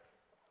there.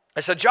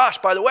 I said, Josh,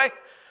 by the way,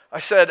 I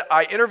said,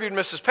 I interviewed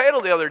Mrs.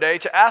 Padel the other day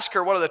to ask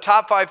her what are the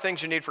top 5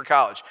 things you need for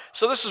college.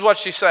 So this is what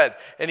she said.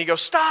 And he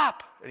goes,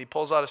 stop. And he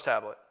pulls out his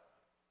tablet.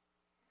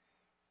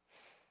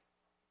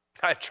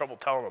 I had trouble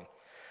telling him.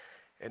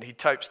 And he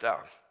types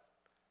down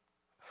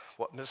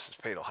what Mrs.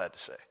 Padel had to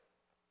say.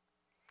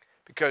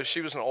 Because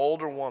she was an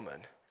older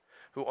woman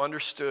who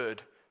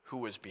understood who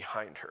was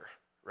behind her,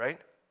 right?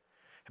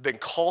 Had been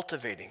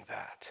cultivating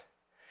that.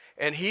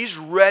 And he's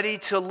ready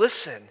to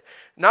listen,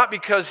 not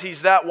because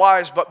he's that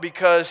wise, but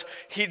because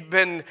he'd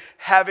been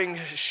having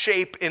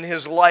shape in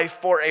his life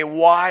for a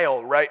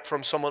while, right,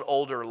 from someone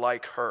older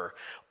like her.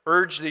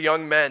 Urge the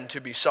young men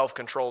to be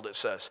self-controlled, it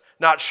says.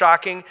 Not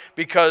shocking,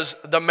 because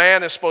the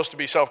man is supposed to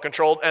be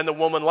self-controlled and the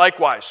woman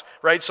likewise,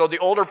 right? So the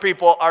older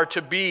people are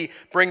to be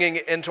bringing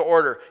it into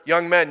order.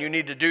 Young men, you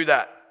need to do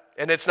that.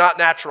 And it's not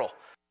natural.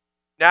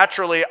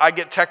 Naturally, I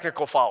get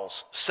technical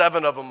fouls,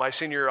 7 of them my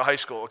senior year of high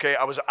school, okay?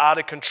 I was out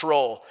of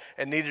control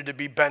and needed to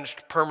be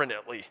benched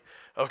permanently,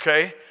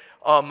 okay?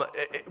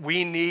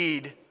 We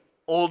need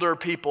older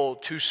people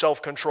to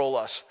self-control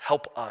us,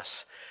 help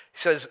us. He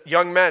says,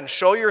 young men,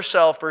 show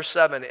yourself, verse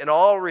 7, in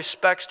all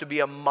respects to be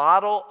a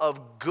model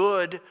of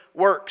good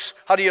works.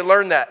 How do you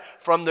learn that?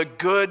 From the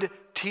good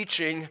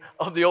teaching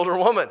of the older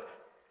woman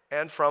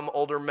and from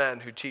older men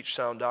who teach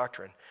sound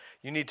doctrine.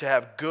 You need to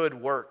have good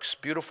works,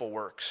 beautiful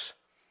works.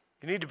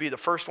 You need to be the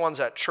first ones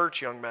at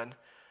church, young men,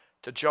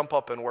 to jump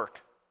up and work.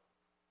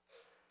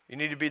 You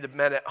need to be the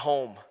men at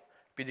home,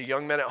 be the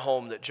young men at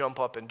home that jump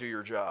up and do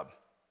your job.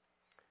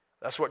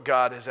 That's what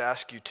God has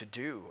asked you to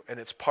do, and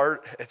it's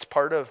part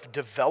of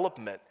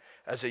development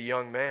as a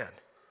young man.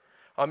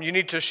 You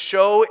need to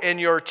show in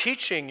your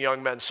teaching,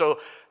 young men. So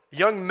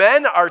young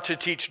men are to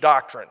teach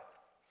doctrine.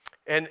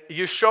 And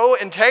you show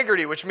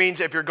integrity, which means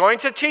if you're going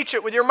to teach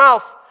it with your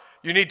mouth,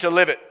 you need to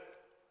live it.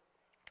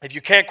 If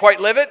you can't quite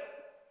live it,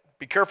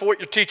 be careful what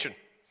you're teaching.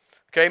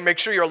 Okay, make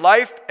sure your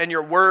life and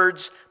your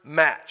words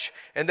match.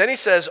 And then he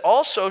says,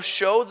 also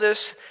show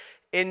this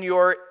in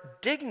your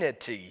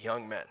dignity,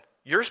 young men.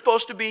 You're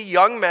supposed to be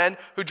young men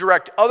who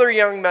direct other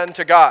young men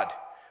to God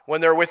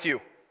when they're with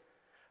you.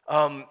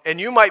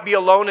 And you might be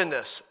alone in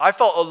this. I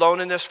felt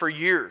alone in this for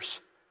years.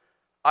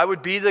 I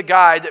would be the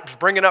guy that's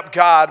bringing up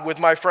God with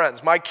my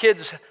friends. My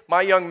kids,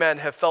 my young men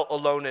have felt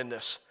alone in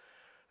this.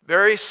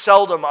 Very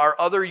seldom are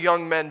other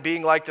young men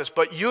being like this,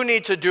 but you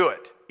need to do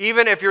it,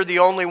 even if you're the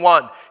only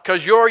one,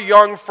 because your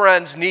young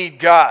friends need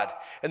God,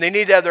 and they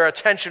need to have their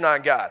attention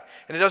on God.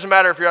 And it doesn't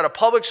matter if you're at a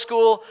public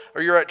school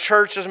or you're at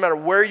church, it doesn't matter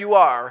where you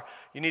are,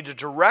 you need to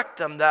direct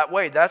them that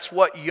way. That's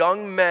what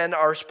young men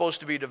are supposed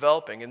to be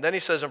developing. And then he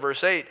says in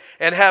verse 8,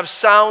 and have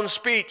sound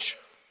speech.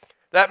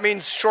 That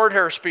means short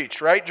hair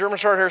speech, right? German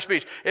short hair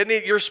speech.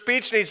 Your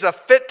speech needs to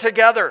fit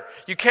together.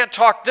 You can't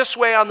talk this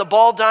way on the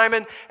ball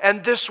diamond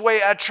and this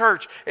way at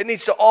church. It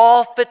needs to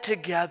all fit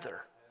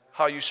together,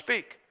 how you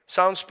speak.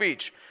 Sound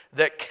speech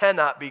that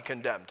cannot be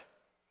condemned.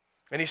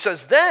 And he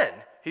says,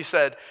 he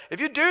said, if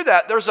you do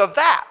that, there's a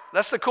that.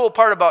 That's the cool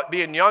part about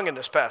being young in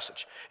this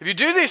passage. If you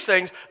do these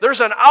things,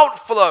 there's an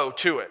outflow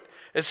to it.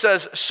 It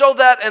says, so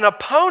that an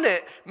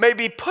opponent may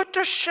be put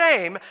to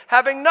shame,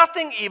 having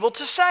nothing evil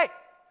to say.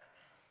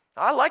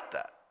 I like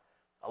that.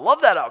 I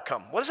love that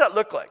outcome. What does that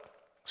look like?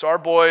 So our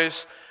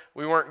boys,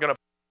 we weren't going to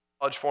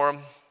college for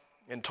them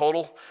in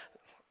total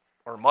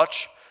or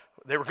much.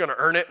 They were going to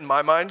earn it in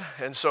my mind.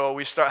 And so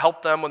we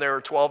helped them when they were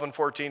 12 and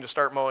 14 to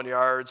start mowing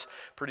yards.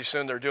 Pretty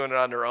soon they're doing it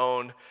on their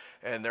own.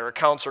 And their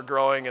accounts are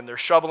growing, and they're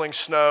shoveling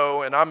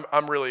snow. And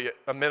I'm really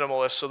a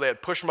minimalist, so they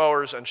had push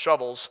mowers and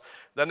shovels.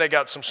 Then they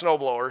got some snow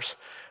blowers.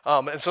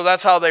 And so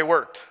that's how they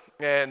worked.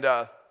 And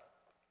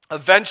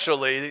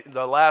eventually,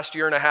 the last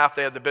year and a half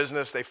they had the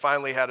business, they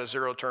finally had a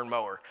zero-turn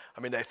mower.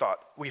 I mean, they thought,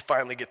 we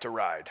finally get to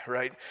ride,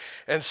 right?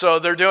 And so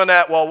they're doing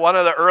that. Well, one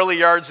of the early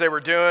yards they were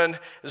doing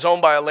is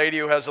owned by a lady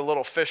who has a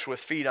little fish with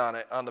feet on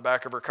it on the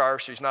back of her car.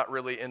 She's not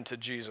really into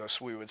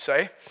Jesus, we would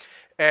say.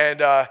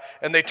 And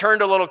they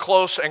turned a little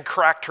close and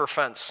cracked her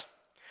fence.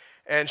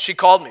 And she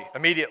called me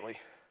immediately.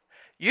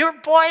 Your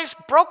boys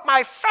broke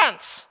my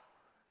fence.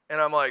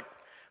 And I'm like,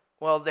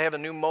 well, they have a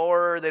new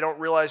mower. They don't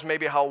realize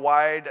maybe how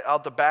wide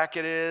out the back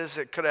it is.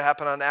 It could have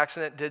happened on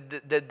accident.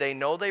 Did they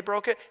know they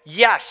broke it?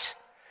 Yes.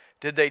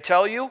 Did they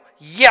tell you?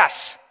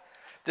 Yes.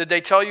 Did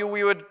they tell you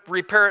we would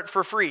repair it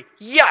for free?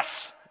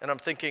 Yes. And I'm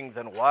thinking,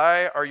 then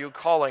why are you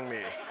calling me?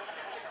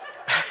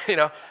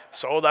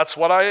 So that's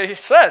what I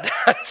said.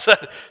 I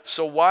said,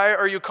 so why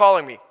are you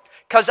calling me?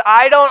 Because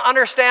I don't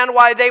understand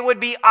why they would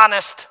be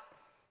honest.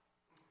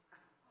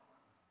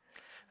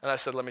 And I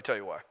said, let me tell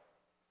you why.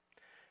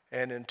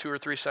 And in 2 or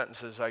 3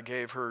 sentences, I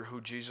gave her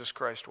who Jesus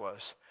Christ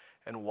was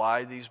and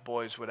why these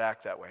boys would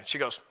act that way. And she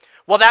goes,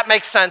 well, that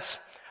makes sense.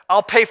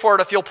 I'll pay for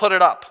it if you'll put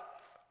it up.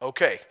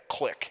 Okay,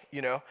 click,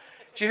 Did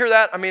you hear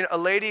that? I mean, a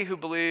lady who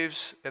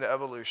believes in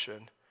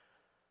evolution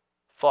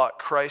thought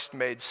Christ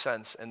made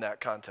sense in that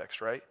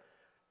context, right?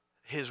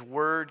 His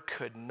word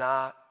could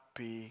not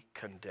be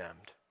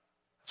condemned.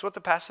 That's what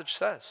the passage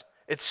says.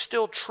 It's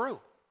still true.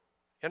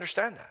 You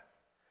understand that?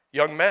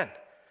 Young men,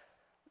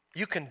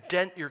 you can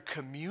dent your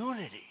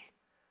community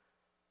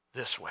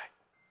this way.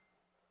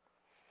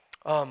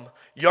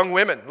 Young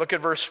women, look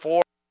at verse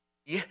 4.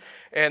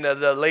 And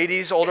the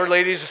ladies, older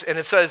ladies, and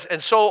it says,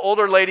 and so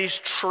older ladies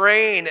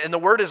train, and the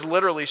word is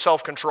literally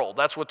self-control.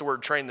 That's what the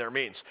word train there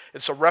means.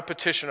 It's a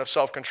repetition of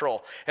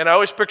self-control. And I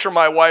always picture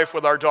my wife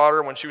with our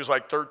daughter when she was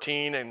like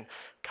 13 and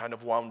kind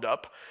of wound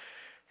up.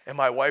 And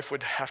my wife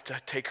would have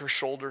to take her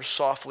shoulders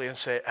softly and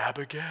say,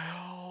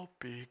 Abigail,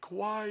 be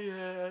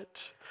quiet,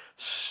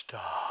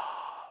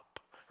 stop,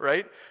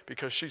 right?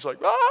 Because she's like,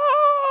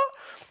 ah!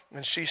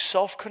 And she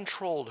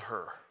self-controlled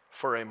her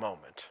for a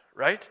moment,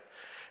 right?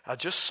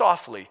 Just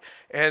softly,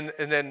 and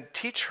then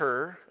teach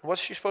her.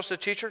 What's she supposed to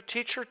teach her?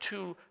 Teach her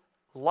to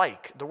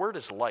like. The word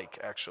is like,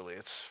 actually.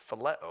 It's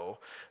phileo.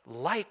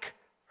 Like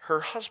her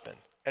husband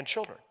and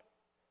children.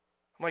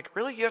 I'm like,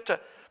 really? You have to?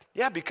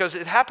 Yeah, because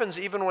it happens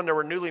even when they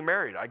were newly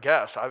married, I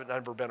guess. I've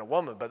never been a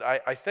woman, but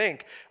I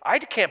think, I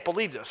can't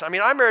believe this. I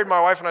mean, I married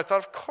my wife, and I thought,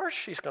 of course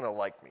she's going to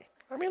like me.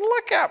 I mean,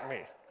 look at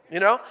me,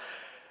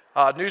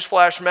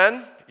 Newsflash,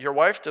 men, your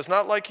wife does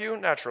not like you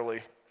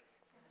naturally.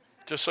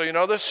 Just so you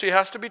know this, she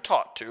has to be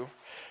taught to,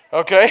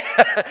 okay?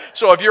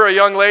 So if you're a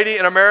young lady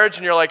in a marriage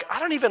and you're like, I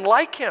don't even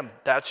like him,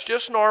 that's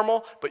just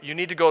normal, but you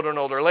need to go to an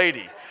older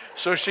lady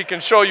so she can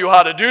show you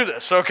how to do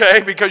this,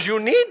 okay? Because you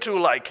need to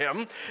like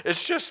him.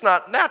 It's just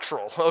not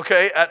natural,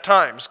 okay, at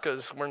times,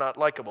 because we're not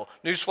likable.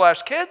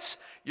 Newsflash, kids,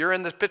 you're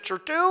in this picture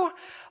too.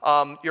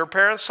 Your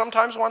parents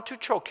sometimes want to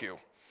choke you,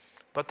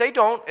 but they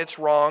don't. It's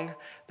wrong.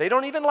 They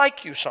don't even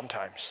like you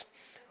sometimes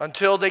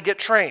until they get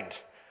trained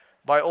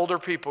by older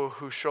people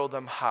who show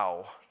them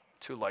how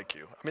to like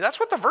you. I mean,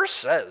 that's what the verse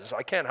says.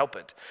 I can't help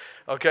it,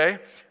 okay?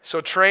 So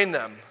train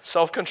them,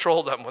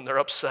 self-control them when they're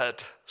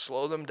upset,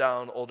 slow them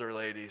down, older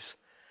ladies,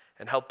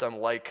 and help them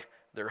like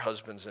their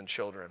husbands and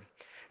children,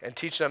 and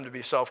teach them to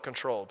be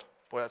self-controlled.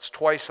 Boy, that's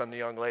twice on the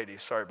young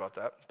ladies. Sorry about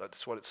that, but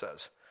that's what it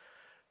says.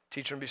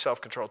 Teach them to be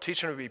self-controlled.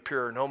 Teach them to be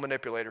pure, no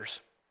manipulators,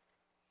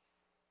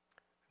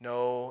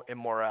 no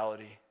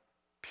immorality,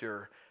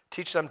 pure.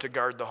 Teach them to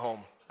guard the home.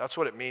 That's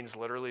what it means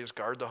literally, is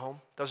guard the home.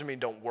 Doesn't mean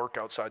don't work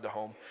outside the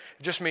home.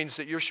 It just means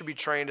that you should be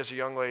trained as a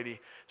young lady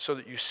so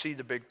that you see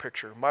the big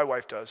picture. My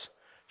wife does.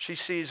 She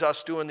sees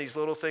us doing these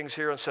little things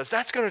here and says,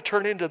 that's going to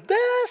turn into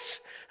this.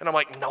 And I'm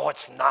like, no,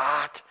 it's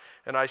not.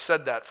 And I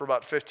said that for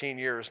about 15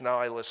 years. Now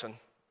I listen.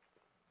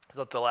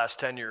 But the last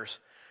 10 years,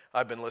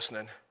 I've been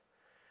listening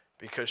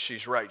because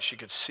she's right. She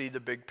could see the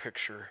big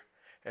picture.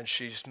 And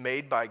she's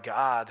made by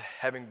God,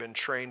 having been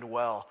trained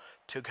well,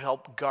 to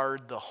help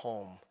guard the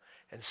home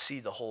and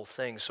see the whole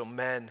thing. So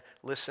men,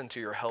 listen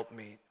to your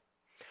helpmeet.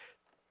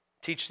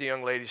 Teach the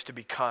young ladies to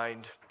be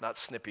kind, not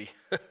snippy,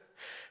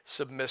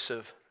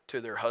 submissive to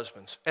their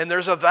husbands. And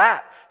there's a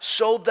that,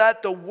 so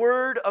that the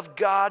word of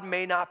God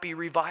may not be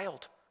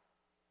reviled.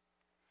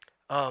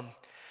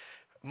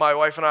 My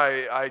wife and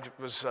I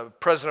was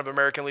president of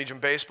American Legion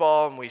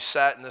Baseball, and we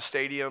sat in the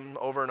stadium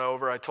over and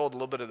over. I told a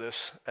little bit of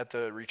this at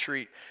the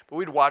retreat. But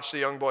we'd watch the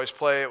young boys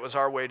play. It was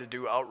our way to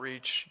do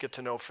outreach, get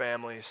to know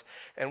families.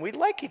 And we'd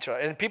like each other.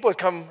 And people would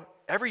come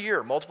every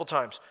year, multiple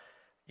times.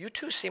 You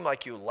two seem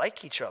like you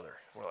like each other.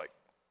 We're like,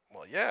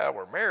 well, yeah,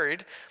 we're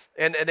married.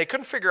 And they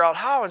couldn't figure out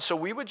how. And so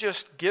we would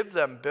just give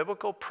them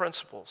biblical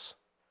principles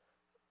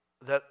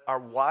that are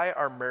why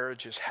our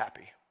marriage is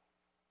happy.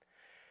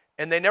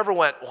 And they never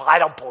went, well, I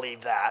don't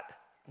believe that.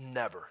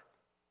 Never.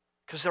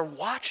 Because they're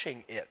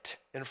watching it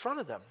in front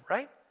of them,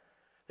 right?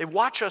 They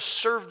watch us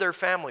serve their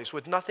families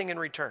with nothing in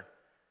return.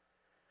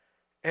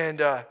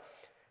 And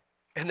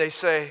they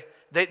say,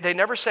 they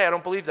never say, I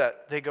don't believe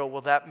that. They go,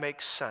 well, that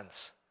makes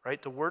sense,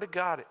 right? The word of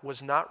God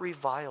was not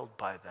reviled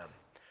by them.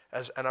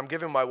 And I'm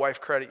giving my wife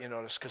credit, you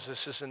notice, because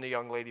this is in the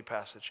young lady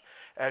passage.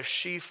 As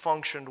she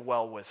functioned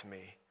well with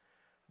me,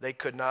 they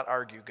could not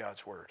argue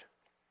God's word.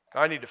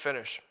 I need to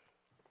finish.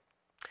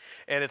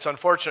 And it's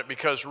unfortunate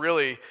because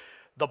really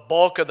the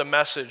bulk of the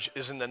message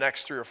is in the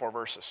next 3 or 4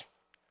 verses.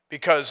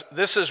 Because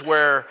this is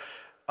where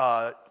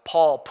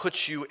Paul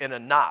puts you in a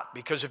knot.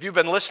 Because if you've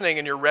been listening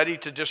and you're ready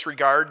to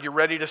disregard, you're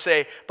ready to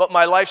say, but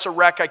my life's a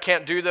wreck, I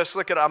can't do this,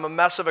 look at I'm a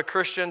mess of a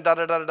Christian,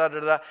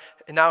 da-da-da-da-da-da.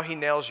 And now he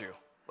nails you.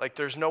 Like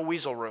there's no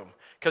weasel room.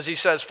 Because he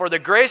says, for the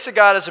grace of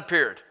God has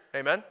appeared.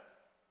 Amen?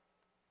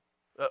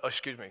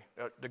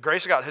 The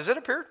grace of God, has it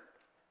appeared?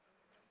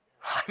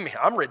 I mean,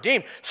 I'm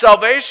redeemed.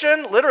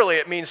 Salvation, literally,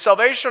 it means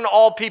salvation to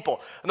all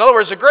people. In other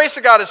words, the grace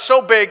of God is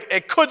so big,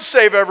 it could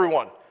save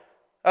everyone.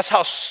 That's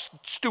how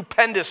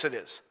stupendous it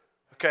is.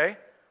 Okay?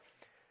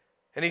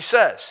 And he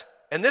says,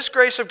 and this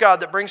grace of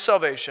God that brings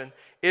salvation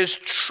is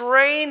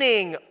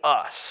training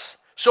us.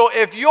 So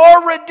if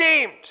you're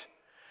redeemed,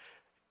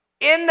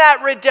 in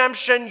that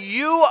redemption,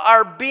 you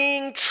are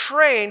being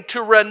trained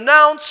to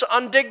renounce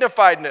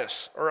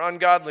undignifiedness or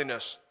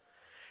ungodliness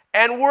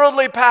and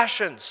worldly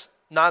passions,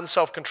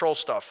 non-self-control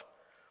stuff.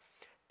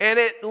 And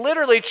it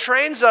literally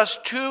trains us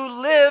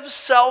to live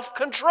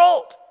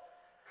self-controlled.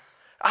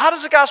 How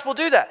does the gospel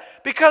do that?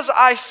 Because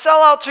I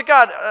sell out to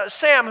God.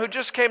 Sam, who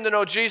just came to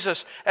know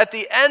Jesus, at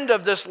the end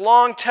of this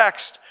long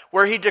text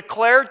where he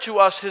declared to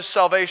us his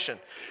salvation,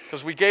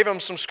 because we gave him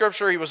some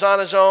scripture, he was on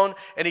his own,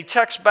 and he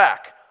texts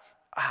back,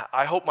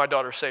 I hope my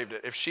daughter saved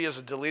it. If she has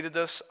deleted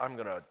this, I'm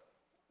going to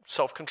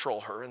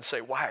self-control her and say,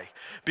 why?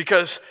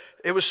 Because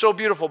it was so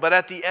beautiful. But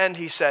at the end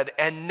he said,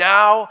 and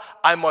now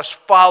I must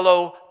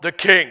follow the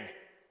King.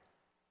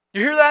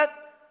 You hear that?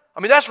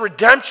 I mean, that's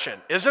redemption,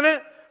 isn't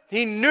it?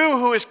 He knew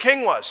who his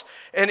king was.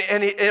 And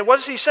what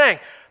is he saying?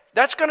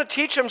 That's going to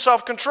teach him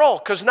self-control,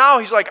 because now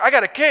he's like, I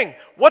got a king.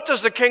 What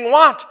does the king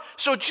want?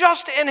 So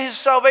just in his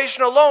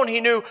salvation alone, he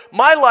knew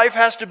my life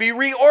has to be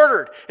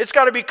reordered. It's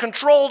got to be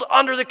controlled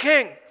under the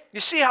king. You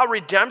see how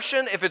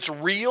redemption, if it's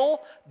real,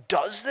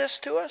 does this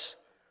to us?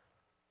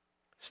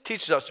 This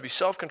teaches us to be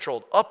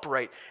self-controlled,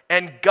 upright,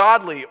 and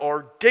godly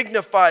or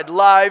dignified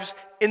lives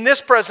in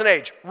this present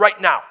age,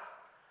 right now.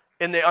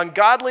 In the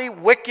ungodly,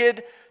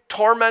 wicked,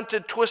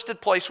 tormented,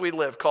 twisted place we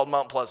live called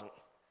Mount Pleasant.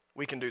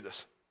 We can do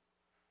this.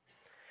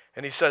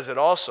 And he says it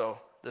also,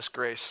 this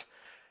grace,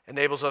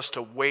 enables us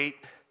to wait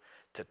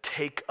to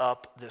take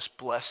up this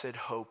blessed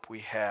hope we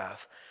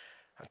have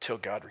until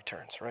God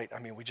returns, right? I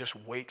mean, we just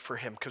wait for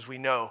him because we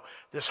know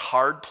this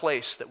hard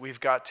place that we've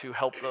got to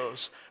help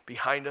those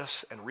behind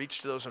us and reach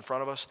to those in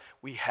front of us,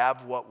 we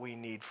have what we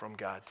need from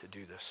God to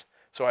do this.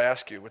 So I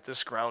ask you, with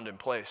this ground in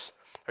place,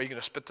 are you going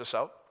to spit this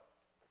out?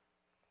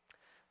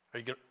 Are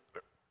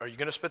you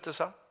going to spit this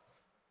out?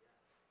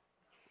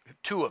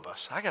 2 of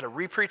us. I got to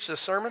re-preach this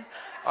sermon.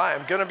 I'll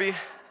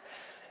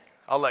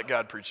let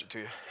God preach it to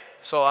you.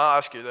 So I'll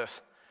ask you this.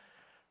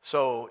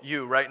 So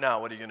you, right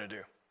now, what are you going to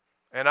do?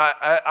 And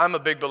I'm a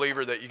big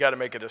believer that you got to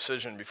make a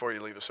decision before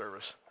you leave a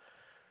service.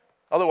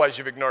 Otherwise,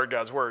 you've ignored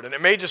God's word. And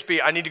it may just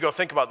be, I need to go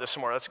think about this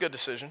some more. That's a good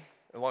decision,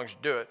 as long as you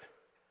do it.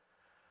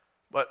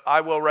 But I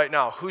will right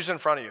now. Who's in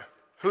front of you?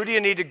 Who do you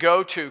need to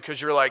go to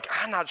because you're like,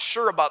 I'm not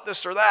sure about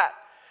this or that.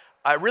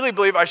 I really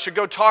believe I should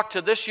go talk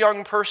to this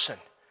young person.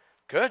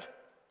 Good.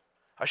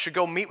 I should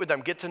go meet with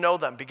them, get to know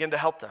them, begin to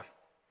help them.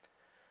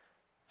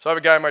 So I have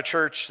a guy in my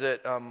church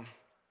that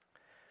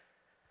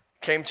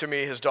came to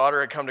me. His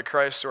daughter had come to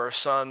Christ through our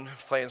son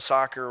playing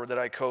soccer that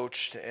I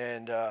coached,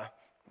 and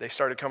they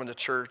started coming to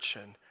church.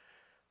 And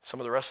Some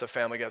of the rest of the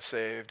family got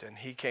saved, and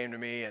he came to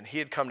me, and he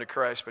had come to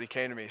Christ, but he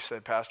came to me, he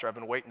said, Pastor, I've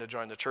been waiting to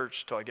join the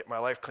church until I get my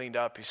life cleaned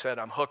up. He said,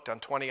 I'm hooked on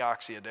 20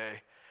 oxy a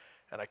day,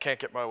 and I can't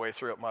get my way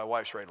through it. My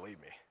wife's ready to leave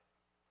me.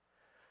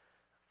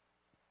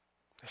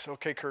 I said,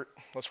 okay, Kurt,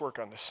 let's work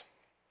on this,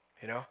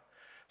 you know?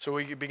 So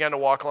we began to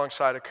walk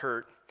alongside of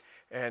Kurt,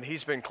 and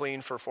he's been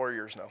clean for 4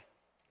 years now.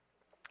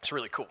 It's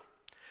really cool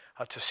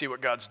to see what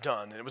God's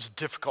done, and it was a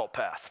difficult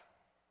path.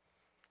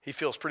 He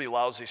feels pretty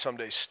lousy some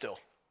days still,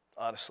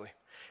 honestly.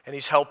 And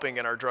he's helping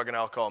in our drug and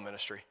alcohol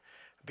ministry,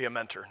 be a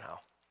mentor now.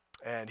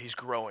 And he's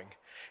growing.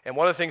 And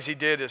one of the things he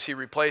did is he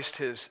replaced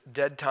his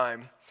dead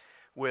time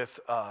with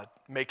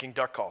making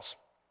duck calls.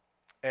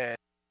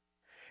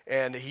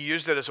 And he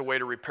used it as a way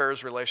to repair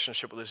his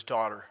relationship with his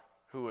daughter,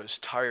 who was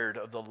tired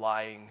of the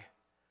lying,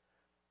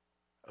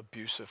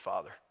 abusive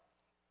father.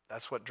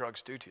 That's what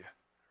drugs do to you,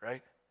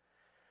 right?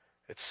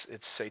 It's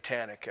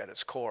satanic at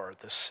its core,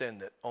 the sin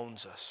that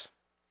owns us.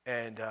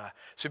 And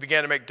so he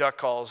began to make duck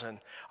calls. And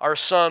our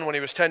son, when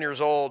he was 10 years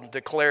old,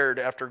 declared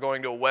after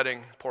going to a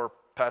wedding, poor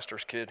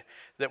pastor's kid,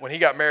 that when he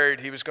got married,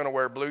 he was going to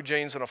wear blue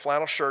jeans and a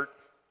flannel shirt.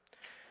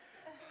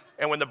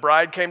 And when the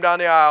bride came down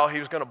the aisle, he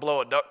was going to blow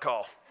a duck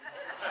call.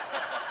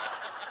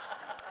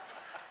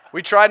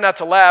 We tried not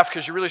to laugh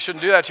because you really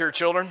shouldn't do that to your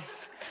children.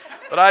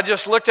 But I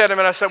just looked at him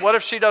and I said, what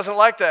if she doesn't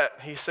like that?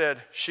 He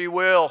said, she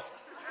will.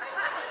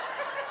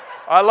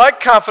 I like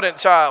confident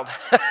child.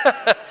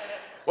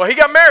 Well, he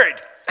got married.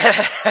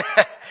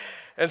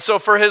 And so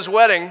for his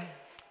wedding,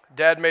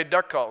 Dad made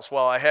duck calls.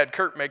 Well, I had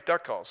Kurt make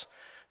duck calls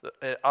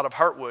out of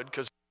Heartwood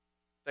because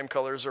same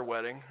color as their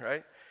wedding,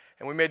 right?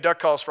 And we made duck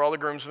calls for all the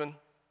groomsmen.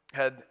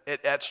 Had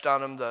it etched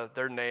on them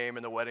their name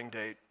and the wedding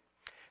date.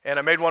 And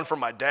I made one for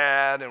my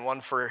dad and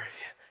one for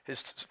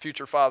his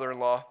future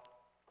father-in-law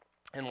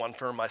and one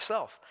for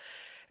myself.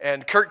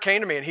 And Kurt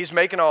came to me and he's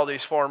making all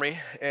these for me.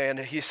 And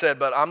he said,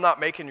 but I'm not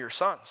making your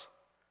sons.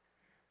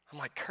 I'm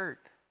like, Kurt.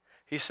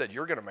 He said,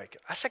 you're going to make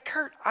it. I said,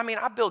 Kurt,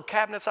 I build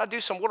cabinets, I do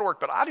some woodwork,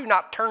 but I do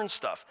not turn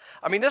stuff.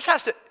 This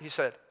has to, he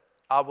said,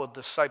 I will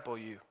disciple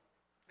you.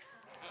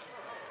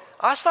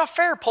 That's not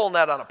fair pulling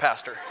that on a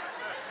pastor.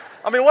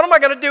 What am I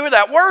going to do with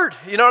that word?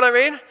 You know what I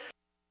mean?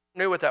 He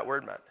knew what that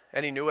word meant,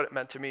 and he knew what it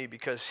meant to me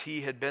because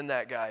he had been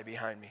that guy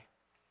behind me.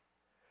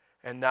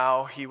 And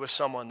now he was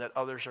someone that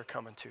others are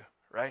coming to,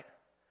 right?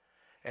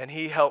 And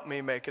he helped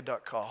me make a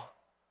duck call,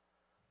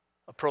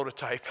 a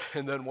prototype,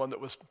 and then one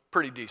that was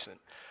pretty decent.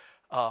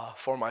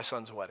 For my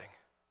son's wedding.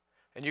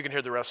 And you can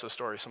hear the rest of the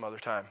story some other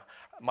time.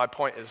 My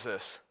point is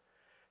this.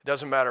 It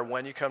doesn't matter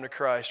when you come to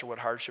Christ or what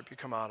hardship you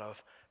come out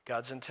of.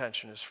 God's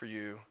intention is for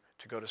you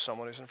to go to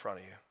someone who's in front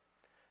of you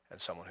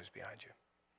and someone who's behind you.